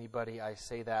shame anybody. I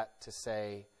say that to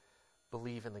say,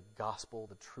 believe in the gospel,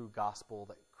 the true gospel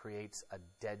that creates a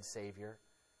dead Savior,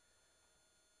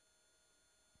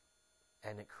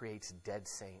 and it creates dead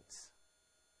saints.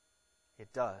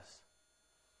 It does.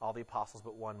 All the apostles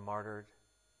but one martyred.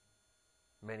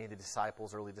 Many of the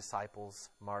disciples, early disciples,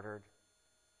 martyred.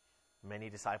 Many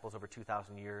disciples over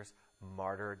 2,000 years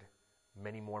martyred.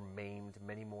 Many more maimed,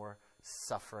 many more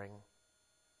suffering,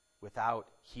 without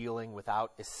healing,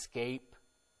 without escape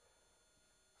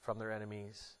from their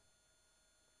enemies.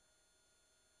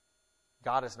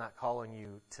 God is not calling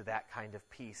you to that kind of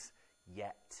peace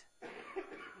yet.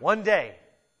 One day,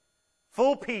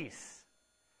 full peace.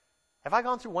 Have I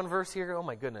gone through one verse here? Oh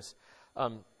my goodness.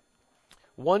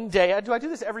 One day, do I do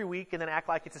this every week and then act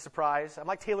like it's a surprise? I'm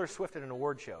like Taylor Swift at an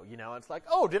award show, you know. It's like,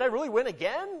 oh, did I really win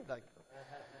again? Like,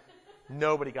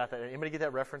 nobody got that. Anybody get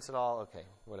that reference at all? Okay,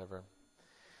 whatever.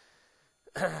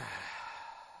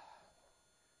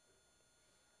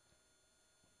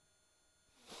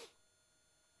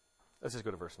 Let's just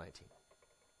go to verse 19.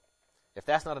 If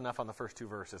that's not enough on the first two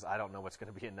verses, I don't know what's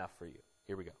going to be enough for you.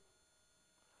 Here we go.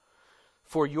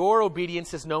 For your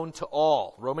obedience is known to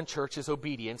all. Roman Church's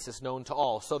obedience is known to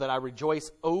all, so that I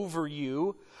rejoice over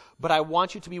you, but I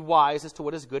want you to be wise as to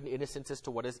what is good and innocent as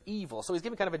to what is evil. So he's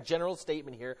giving kind of a general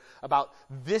statement here about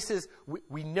this is,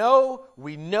 we know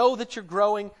that you're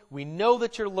growing, we know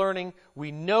that you're learning,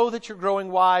 we know that you're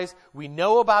growing wise, we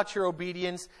know about your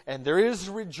obedience, and there is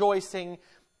rejoicing,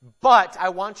 but I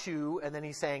want you, and then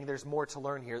he's saying there's more to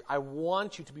learn here, I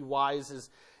want you to be wise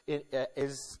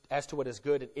as to what is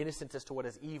good and innocent as to what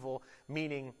is evil,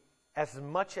 meaning as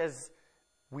much as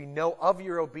we know of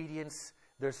your obedience,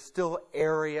 there's still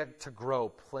area to grow,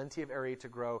 plenty of area to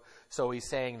grow. So he's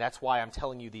saying that's why I'm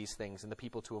telling you these things and the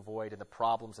people to avoid and the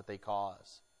problems that they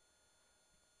cause.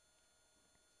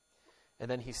 And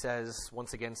then he says,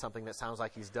 once again, something that sounds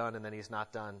like he's done and then he's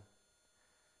not done.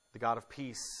 The God of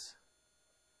peace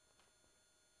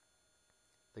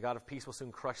will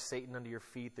soon crush Satan under your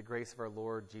feet. The grace of our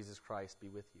Lord Jesus Christ be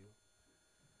with you.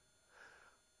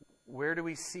 Where do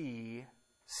we see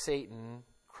Satan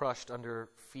crushed under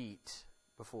feet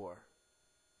before?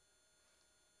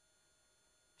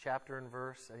 Chapter and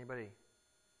verse, anybody?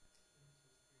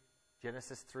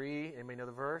 Genesis 3, anybody know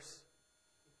the verse?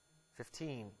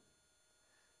 15.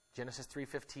 Genesis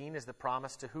 3:15 is the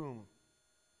promise to whom?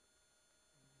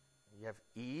 You have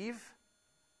Eve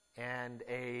and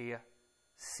a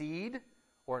seed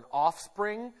or an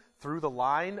offspring through the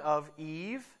line of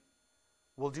Eve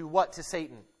will do what to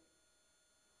Satan?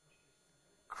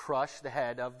 Crush the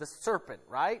head of the serpent,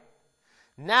 right?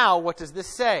 Now, what does this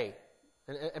say?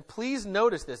 And please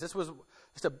notice this. This was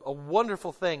just a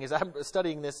wonderful thing. As I'm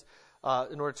studying this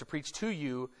in order to preach to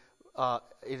you,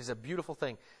 it is a beautiful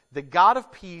thing. The God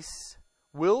of peace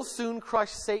will soon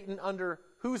crush Satan under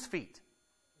whose feet?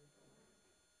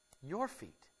 Your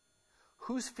feet.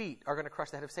 Whose feet are going to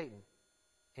crush the head of Satan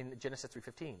in Genesis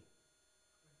 3:15?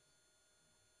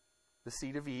 The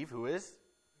seed of Eve, who is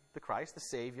the Christ, the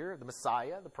Savior, the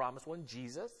Messiah, the promised one,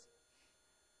 Jesus.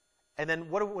 And then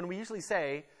when we usually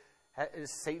say,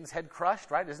 is Satan's head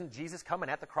crushed, right? Isn't Jesus coming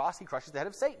at the cross? He crushes the head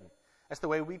of Satan. That's the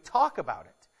way we talk about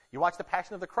it. You watch The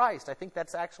Passion of the Christ. I think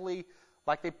that's actually,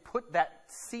 like they put that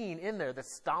scene in there, the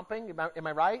stomping. Am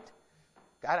I right?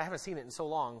 God, I haven't seen it in so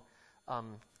long.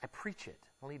 I preach it.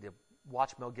 I'll need to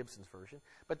watch Mel Gibson's version.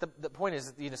 But the point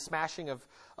is, smashing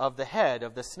of the head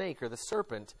of the snake or the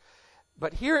serpent.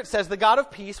 But here it says, the God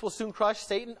of peace will soon crush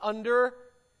Satan under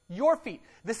your feet.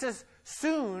 This is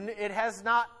soon. It has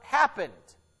not happened.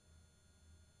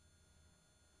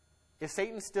 Is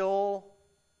Satan still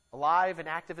alive and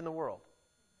active in the world?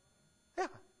 Yeah.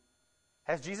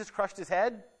 Has Jesus crushed his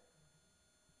head?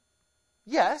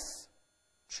 Yes.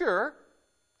 Sure.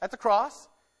 At the cross.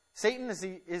 Satan,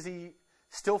 is he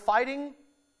still fighting?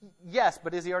 Yes,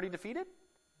 but is he already defeated?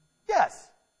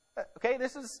 Yes. Okay,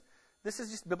 this is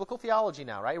just biblical theology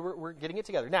now, right? We're getting it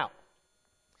together. Now,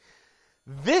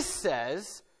 this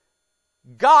says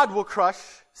God will crush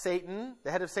Satan, the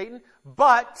head of Satan,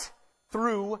 but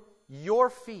through your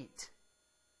feet.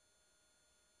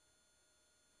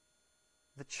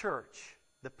 The church,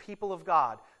 the people of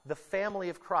God, the family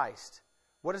of Christ.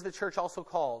 What is the church also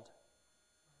called?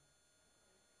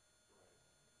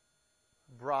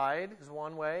 Bride is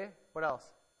one way. What else?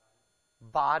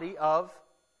 Body of.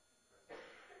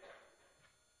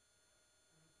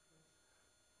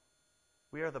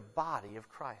 We are the body of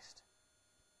Christ.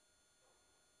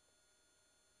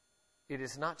 It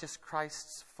is not just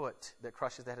Christ's foot that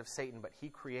crushes the head of Satan, but he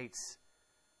creates,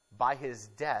 by his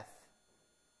death,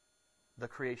 the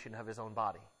creation of his own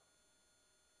body.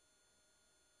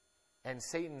 And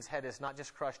Satan's head is not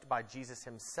just crushed by Jesus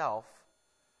himself,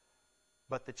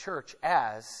 but the church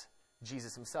as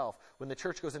Jesus himself. When the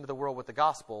church goes into the world with the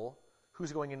gospel,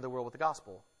 who's going into the world with the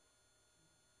gospel?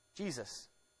 Jesus.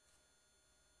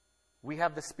 We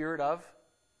have the Spirit of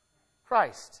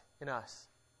Christ in us.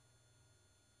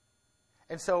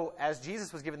 And so, as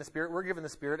Jesus was given the Spirit, we're given the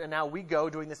Spirit, and now we go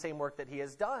doing the same work that he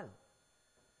has done.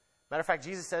 Matter of fact,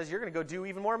 Jesus says, you're going to go do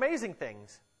even more amazing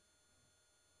things.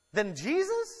 Than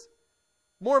Jesus?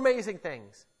 More amazing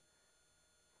things.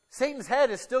 Satan's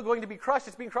head is still going to be crushed.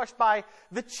 It's being crushed by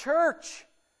the church.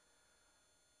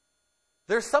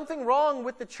 There's something wrong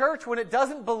with the church when it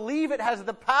doesn't believe it has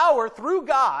the power through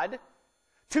God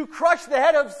to crush the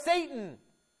head of Satan.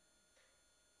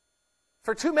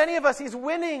 For too many of us, he's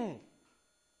winning.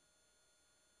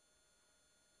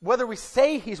 Whether we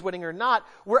say he's winning or not,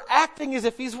 we're acting as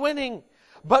if he's winning.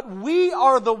 But we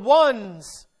are the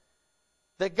ones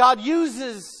that God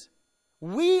uses.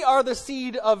 We are the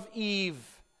seed of Eve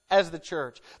as the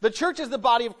church. The church is the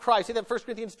body of Christ. See that in 1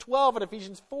 Corinthians 12 and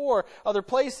Ephesians 4, other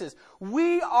places.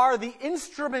 We are the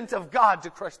instrument of God to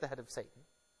crush the head of Satan.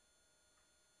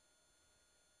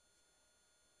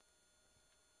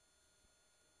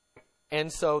 And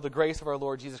so the grace of our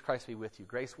Lord Jesus Christ be with you.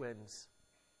 Grace wins.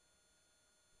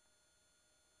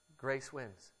 Grace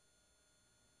wins.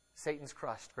 Satan's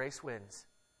crushed. Grace wins.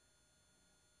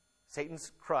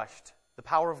 Satan's crushed. The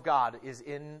power of God is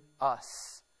in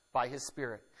us by his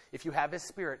Spirit. If you have his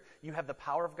Spirit, you have the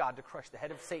power of God to crush the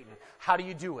head of Satan. How do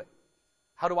you do it?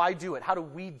 How do I do it? How do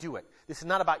we do it? This is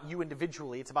not about you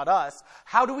individually. It's about us.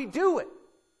 How do we do it?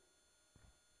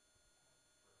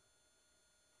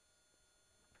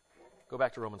 Go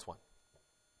back to Romans 1.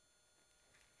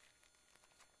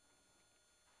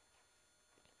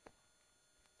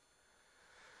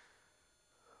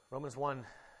 Romans 1,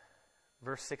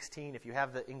 verse 16. If you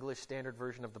have the English Standard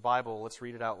Version of the Bible, let's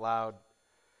read it out loud.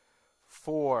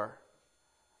 For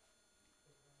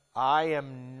I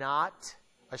am not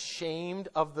ashamed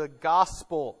of the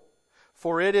gospel,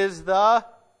 for it is the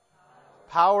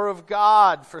power of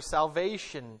God for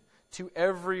salvation to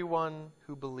everyone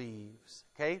who believes.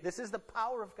 Okay? This is the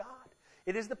power of God.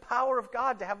 It is the power of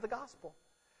God to have the gospel.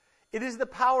 It is the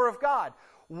power of God.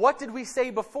 What did we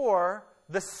say before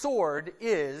the sword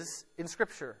is in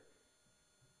Scripture?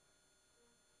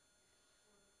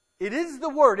 It is the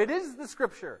Word. It is the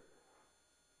Scripture.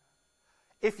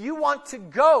 If you want to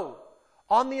go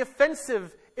on the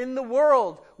offensive in the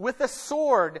world with a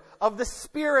sword of the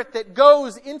Spirit that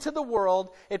goes into the world,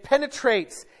 it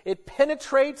penetrates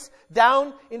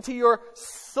down into your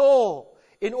soul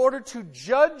in order to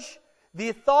judge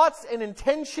the thoughts and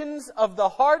intentions of the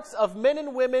hearts of men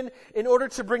and women, in order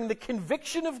to bring the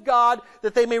conviction of God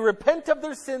that they may repent of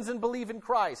their sins and believe in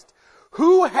Christ.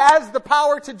 Who has the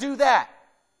power to do that?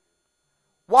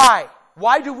 Why?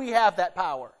 Why do we have that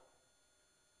power?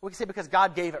 We can say because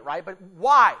God gave it, right? But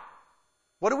why?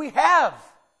 What do we have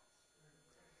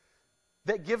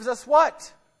that gives us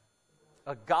what?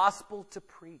 A gospel to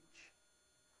preach.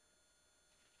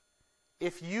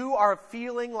 If you are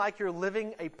feeling like you're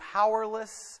living a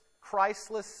powerless,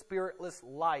 Christless, spiritless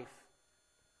life,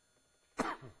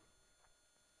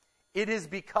 it is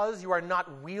because you are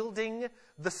not wielding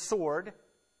the sword. You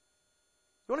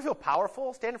want to feel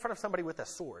powerful? Stand in front of somebody with a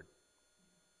sword.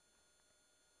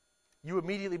 You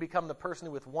immediately become the person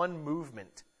who with one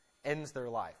movement ends their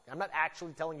life. I'm not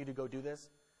actually telling you to go do this.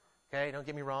 Okay, don't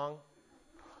get me wrong.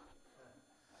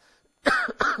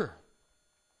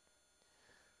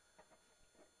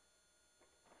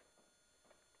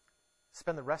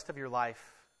 Spend the rest of your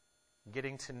life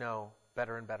getting to know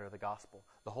better and better the gospel.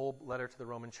 The whole letter to the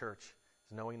Roman church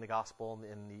is knowing the gospel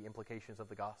and the implications of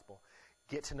the gospel.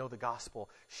 Get to know the gospel.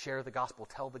 Share the gospel.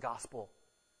 Tell the gospel.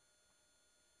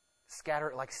 Scatter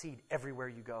it like seed everywhere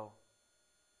you go.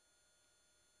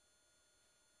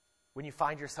 When you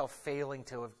find yourself failing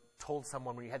to have told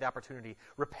someone when you had the opportunity,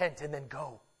 repent and then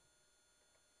go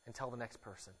and tell the next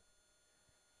person.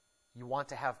 You want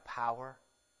to have power,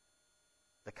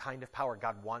 the kind of power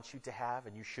God wants you to have,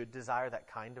 and you should desire that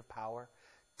kind of power.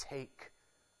 Take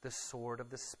the sword of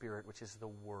the Spirit, which is the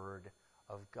Word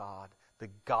of God, the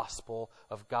gospel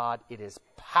of God. It is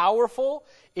powerful.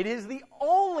 It is the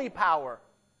only power.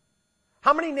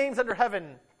 How many names under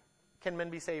heaven can men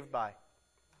be saved by?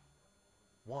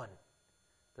 One.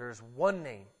 There is one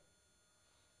name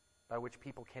by which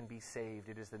people can be saved.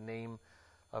 It is the name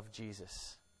of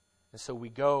Jesus. And so we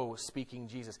go speaking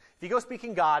Jesus. If you go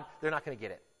speaking God, they're not going to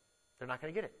get it. They're not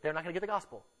going to get it. They're not going to get the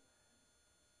gospel.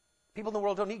 People in the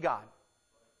world don't need God.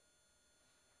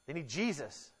 They need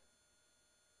Jesus.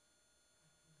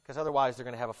 Because otherwise they're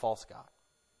going to have a false God.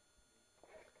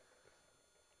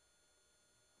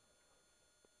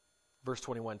 Verse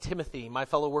 21, Timothy, my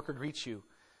fellow worker, greets you.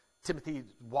 Timothy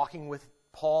walking with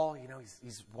Paul,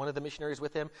 he's one of the missionaries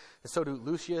with him. And so do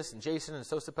Lucius and Jason and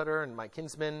Sosipater and my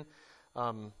kinsmen.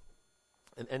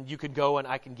 And you can go and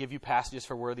I can give you passages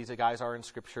for where these guys are in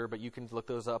Scripture, but you can look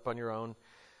those up on your own.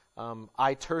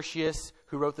 I, Tertius,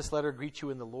 who wrote this letter, greet you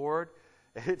in the Lord.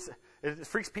 It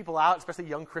freaks people out, especially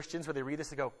young Christians, where they read this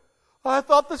and go, I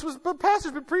thought the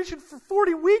pastor's been preaching for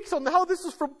 40 weeks on how this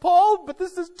was from Paul, but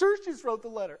this is Tertius wrote the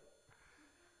letter.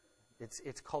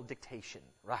 It's called dictation,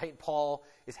 right? Paul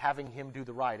is having him do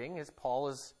the writing, as Paul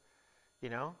is,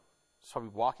 probably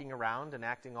walking around and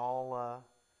acting all,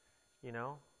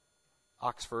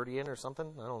 Oxfordian or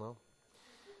something. I don't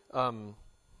know.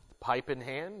 Pipe in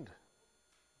hand.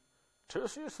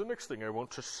 Tertius, the next thing I want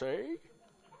to say.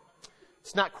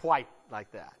 It's not quite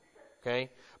like that, okay?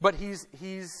 But he's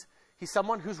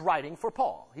someone who's writing for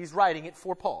Paul. He's writing it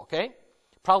for Paul, okay?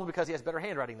 Probably because he has better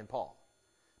handwriting than Paul.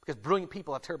 Because brilliant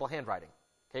people have terrible handwriting.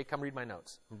 Okay, come read my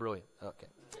notes. I'm brilliant. Okay.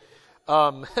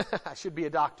 I should be a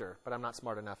doctor, but I'm not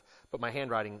smart enough. But my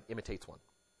handwriting imitates one.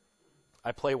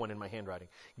 I play one in my handwriting.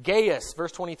 Gaius,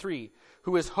 verse 23,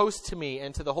 who is host to me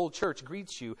and to the whole church,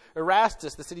 greets you.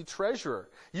 Erastus, the city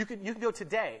treasurer. You can go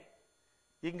today.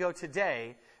 You can go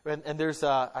today. And there's,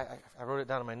 I wrote it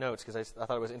down in my notes because I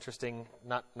thought it was interesting.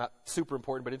 Not super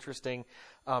important, but interesting.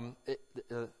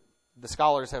 The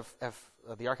scholars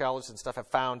the archaeologists and stuff have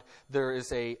found there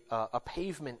is a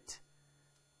pavement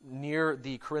near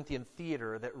the Corinthian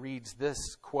theater that reads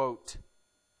this, quote,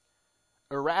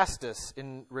 Erastus,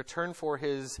 in return for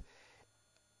his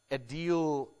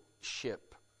aedileship,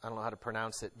 I don't know how to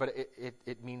pronounce it, but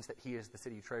it means that he is the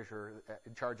city treasurer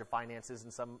in charge of finances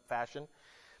in some fashion.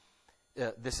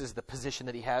 This is the position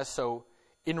that he has. So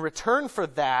in return for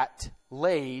that,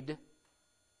 laid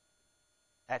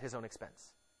at his own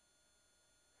expense.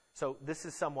 So this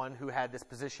is someone who had this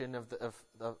position of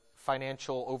the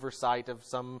financial oversight of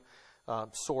some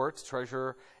sort,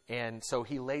 treasurer, and so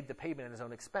he laid the pavement at his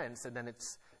own expense, and then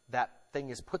that thing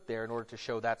is put there in order to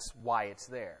show that's why it's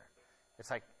there. It's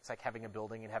like having a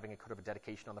building and having a code of a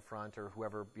dedication on the front, or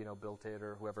whoever built it,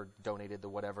 or whoever donated the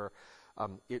whatever.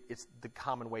 It's the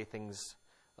common way things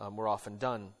were often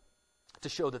done to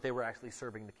show that they were actually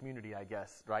serving the community, I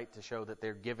guess, right? To show that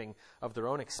they're giving of their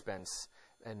own expense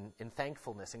and in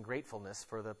thankfulness and gratefulness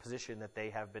for the position that they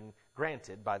have been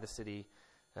granted by the city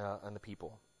and the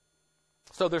people.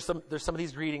 So there's some of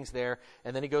these greetings there,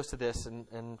 and then he goes to this,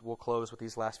 and we'll close with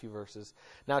these last few verses.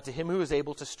 Now to him who is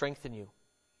able to strengthen you.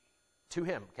 To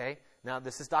him, okay? Now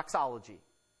this is doxology.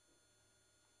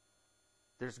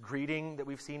 There's greeting that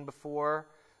we've seen before.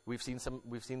 We've seen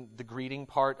the greeting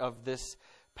part of this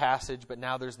passage, but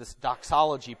now there's this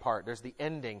doxology part. There's the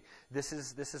ending. This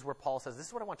is where Paul says, this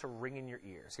is what I want to ring in your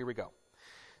ears. Here we go.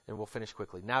 And we'll finish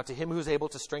quickly. Now to him who is able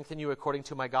to strengthen you according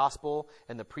to my gospel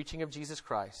and the preaching of Jesus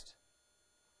Christ,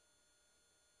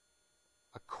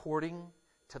 according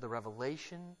to the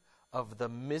revelation of the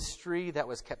mystery that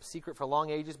was kept secret for long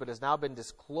ages, but has now been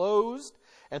disclosed,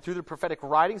 and through the prophetic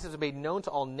writings has been made known to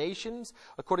all nations,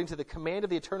 according to the command of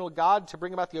the eternal God, to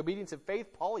bring about the obedience of faith.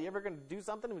 Paul, you ever going to do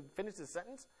something and finish this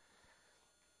sentence?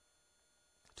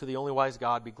 To the only wise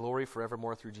God be glory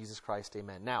forevermore through Jesus Christ.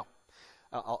 Amen. Now,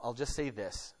 I'll just say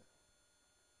this,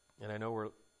 and I know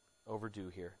we're overdue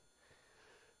here.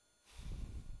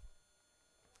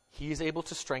 He is able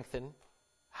to strengthen.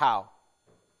 How?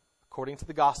 According to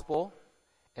the gospel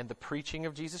and the preaching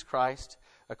of Jesus Christ,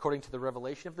 according to the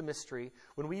revelation of the mystery.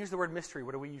 When we use the word mystery,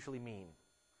 what do we usually mean?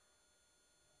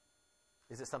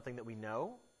 Is it something that we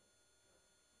know?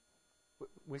 When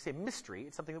we say mystery,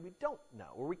 it's something that we don't know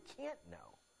or we can't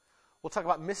know. We'll talk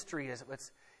about mystery as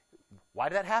why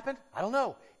did that happen? I don't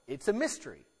know. It's a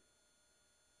mystery.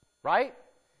 Right?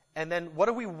 And then what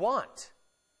do we want?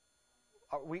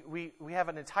 We have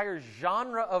an entire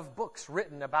genre of books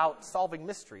written about solving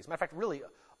mysteries. Matter of fact, really,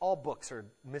 all books are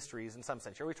mysteries in some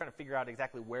sense. You're always trying to figure out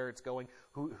exactly where it's going,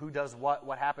 who does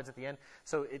what happens at the end.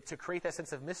 So to create that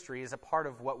sense of mystery is a part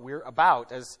of what we're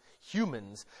about as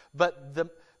humans. But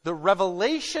the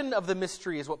revelation of the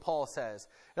mystery is what Paul says.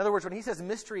 In other words, when he says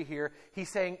mystery here, he's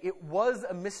saying it was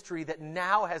a mystery that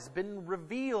now has been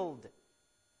revealed.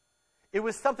 It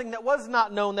was something that was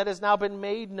not known that has now been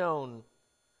made known.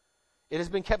 It has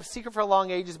been kept secret for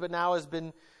long ages, but now has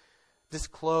been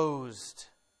disclosed.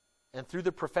 And through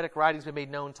the prophetic writings been made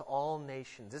known to all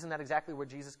nations. Isn't that exactly where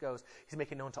Jesus goes? He's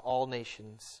making known to all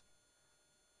nations.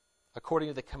 According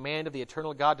to the command of the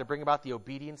eternal God to bring about the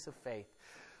obedience of faith.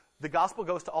 The gospel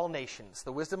goes to all nations.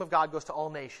 The wisdom of God goes to all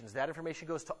nations. That information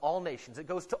goes to all nations. It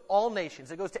goes to all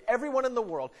nations. It goes to everyone in the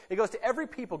world. It goes to every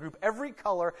people group, every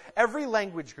color, every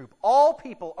language group, all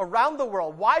people around the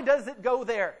world. Why does it go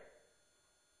there?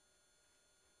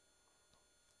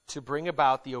 To bring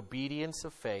about the obedience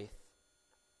of faith.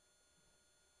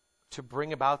 To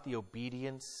bring about the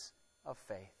obedience of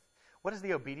faith. What is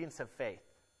the obedience of faith?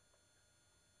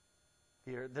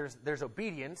 There's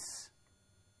obedience.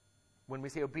 When we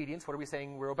say obedience, what are we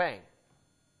saying we're obeying?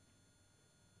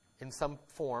 In some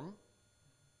form,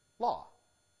 law.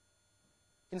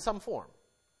 In some form.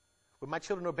 When my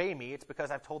children obey me, it's because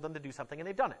I've told them to do something and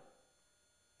they've done it.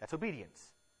 That's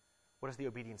obedience. What is the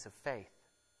obedience of faith?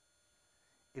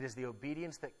 It is the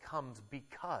obedience that comes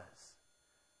because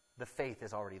the faith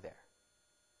is already there.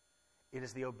 It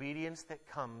is the obedience that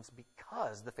comes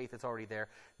because the faith is already there,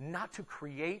 not to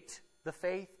create the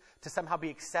faith, to somehow be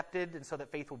accepted and so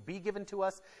that faith will be given to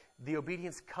us. The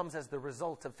obedience comes as the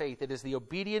result of faith. It is the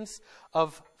obedience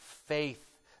of faith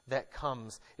that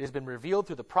comes. It has been revealed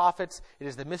through the prophets. It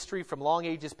is the mystery from long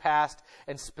ages past,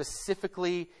 and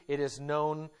specifically it is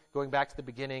known, going back to the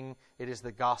beginning, it is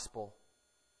the gospel.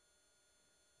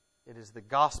 It is the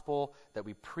gospel that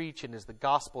we preach, and it is the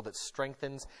gospel that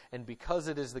strengthens, and because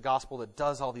it is the gospel that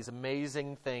does all these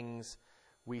amazing things,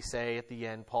 we say at the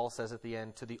end, Paul says at the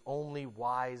end, to the only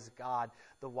wise God,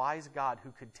 the wise God who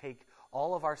could take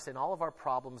all of our sin, all of our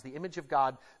problems, the image of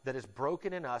God that is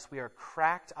broken in us. We are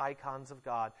cracked icons of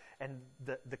God, and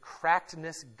the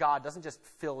crackedness God doesn't just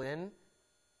fill in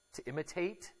to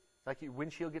imitate, like your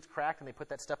windshield gets cracked and they put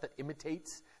that stuff that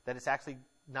imitates that it's actually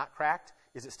not cracked.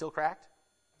 Is it still cracked?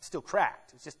 It's still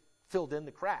cracked. It's just filled in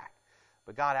the crack.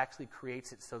 But God actually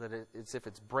creates it so that it's if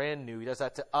it's brand new. He does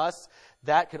that to us.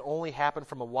 That can only happen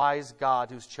from a wise God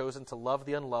who's chosen to love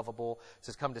the unlovable,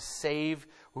 has come to save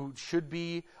who should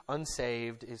be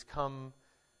unsaved, is come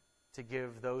to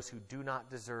give those who do not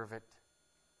deserve it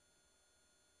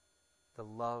the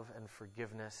love and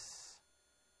forgiveness,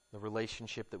 the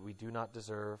relationship that we do not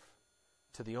deserve.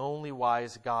 To the only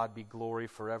wise God be glory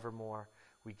forevermore.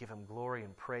 We give him glory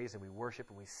and praise, and we worship,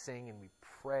 and we sing, and we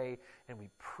pray, and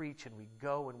we preach, and we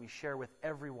go, and we share with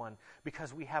everyone,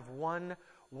 because we have one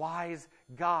wise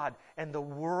God, and the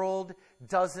world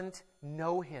doesn't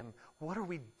know him. What are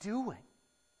we doing?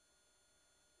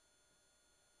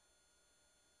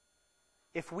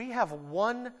 If we have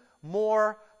one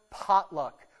more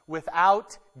potluck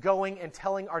without going and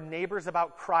telling our neighbors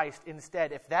about Christ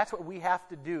instead, if that's what we have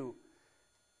to do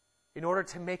in order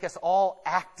to make us all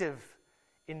active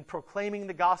in proclaiming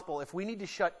the gospel, if we need to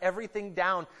shut everything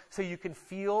down so you can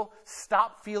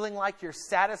stop feeling like you're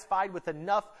satisfied with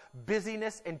enough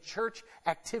busyness and church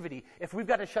activity, if we've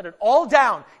got to shut it all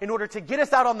down in order to get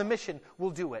us out on the mission, we'll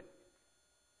do it.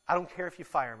 I don't care if you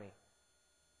fire me.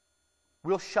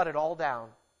 We'll shut it all down.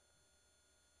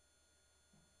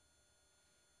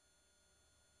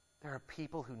 There are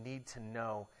people who need to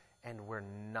know, and we're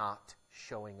not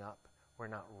showing up. We're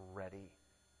not ready.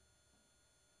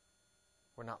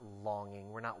 We're not longing.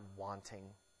 We're not wanting.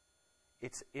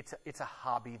 It's a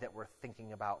hobby that we're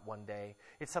thinking about one day.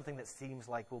 It's something that seems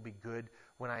like will be good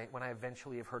when I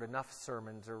eventually have heard enough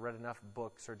sermons or read enough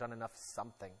books or done enough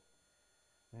something.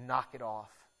 Knock it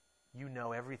off. You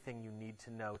know everything you need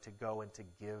to know to go and to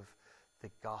give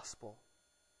the gospel.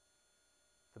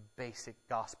 The basic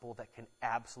gospel that can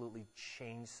absolutely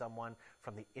change someone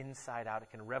from the inside out.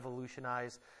 It can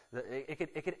revolutionize.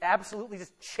 It could absolutely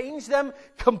just change them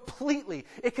completely.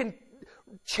 It can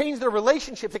change their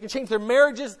relationships. It can change their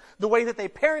marriages, the way that they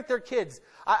parent their kids.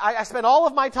 I spend all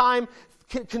of my time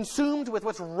consumed with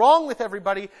what's wrong with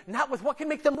everybody, not with what can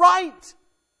make them right.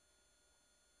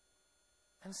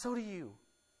 And so do you.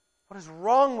 What is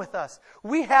wrong with us?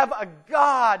 We have a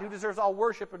God who deserves all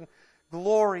worship and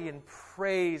glory and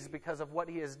praise because of what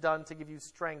he has done to give you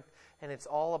strength. And it's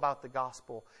all about the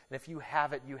gospel. And if you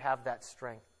have it, you have that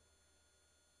strength.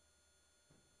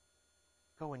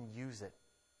 Go and use it.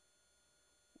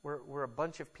 We're a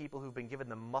bunch of people who've been given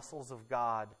the muscles of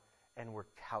God, and we're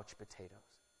couch potatoes.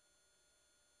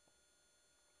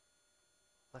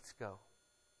 Let's go.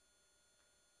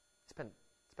 It's been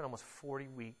almost 40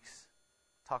 weeks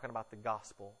talking about the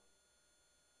gospel.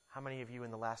 How many of you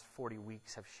in the last 40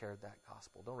 weeks have shared that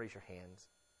gospel? Don't raise your hands.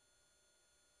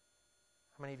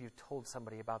 How many of you have told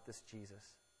somebody about this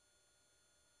Jesus?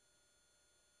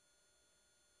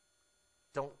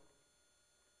 Don't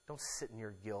sit in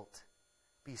your guilt.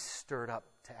 Be stirred up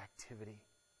to activity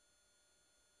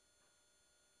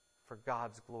for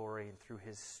God's glory and through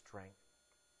his strength.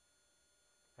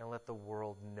 And let the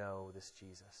world know this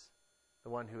Jesus, the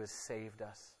one who has saved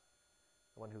us,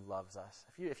 the one who loves us.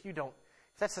 If you don't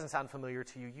If that doesn't sound familiar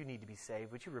to you, you need to be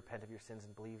saved. Would you repent of your sins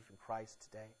and believe in Christ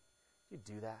today? Would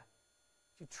you do that?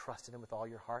 Would you trust in him with all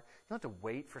your heart? You don't have to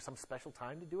wait for some special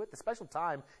time to do it. The special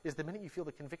time is the minute you feel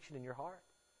the conviction in your heart.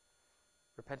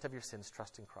 Repent of your sins,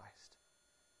 trust in Christ.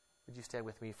 Would you stand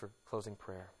with me for closing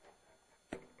prayer?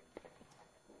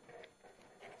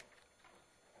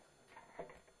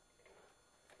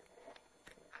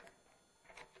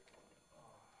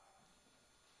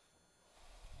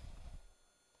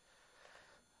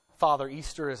 Father,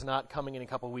 Easter is not coming in a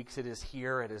couple weeks. It is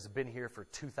here. It has been here for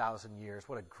 2,000 years.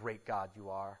 What a great God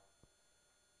you are.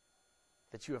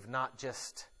 That you have not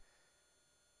just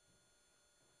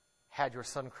had your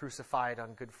Son crucified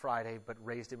on Good Friday, but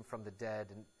raised him from the dead.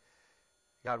 And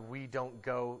God, we don't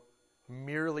go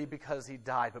merely because he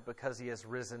died, but because he has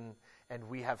risen. And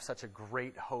we have such a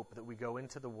great hope that we go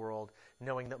into the world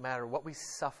knowing that no matter what we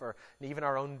suffer, and even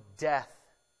our own death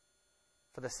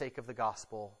for the sake of the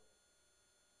gospel,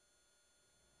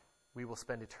 we will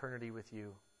spend eternity with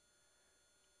you.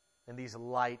 And these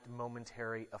light,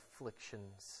 momentary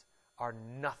afflictions are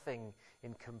nothing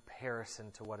in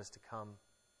comparison to what is to come.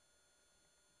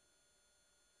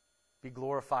 Be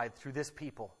glorified through this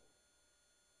people.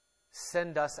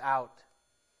 Send us out.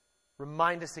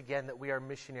 Remind us again that we are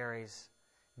missionaries.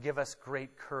 Give us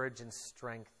great courage and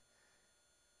strength.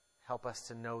 Help us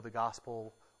to know the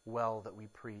gospel well that we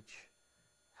preach.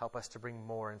 Help us to bring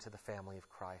more into the family of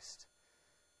Christ.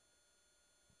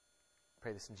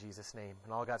 Pray this in Jesus' name.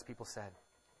 And all God's people said,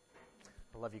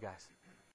 I love you guys.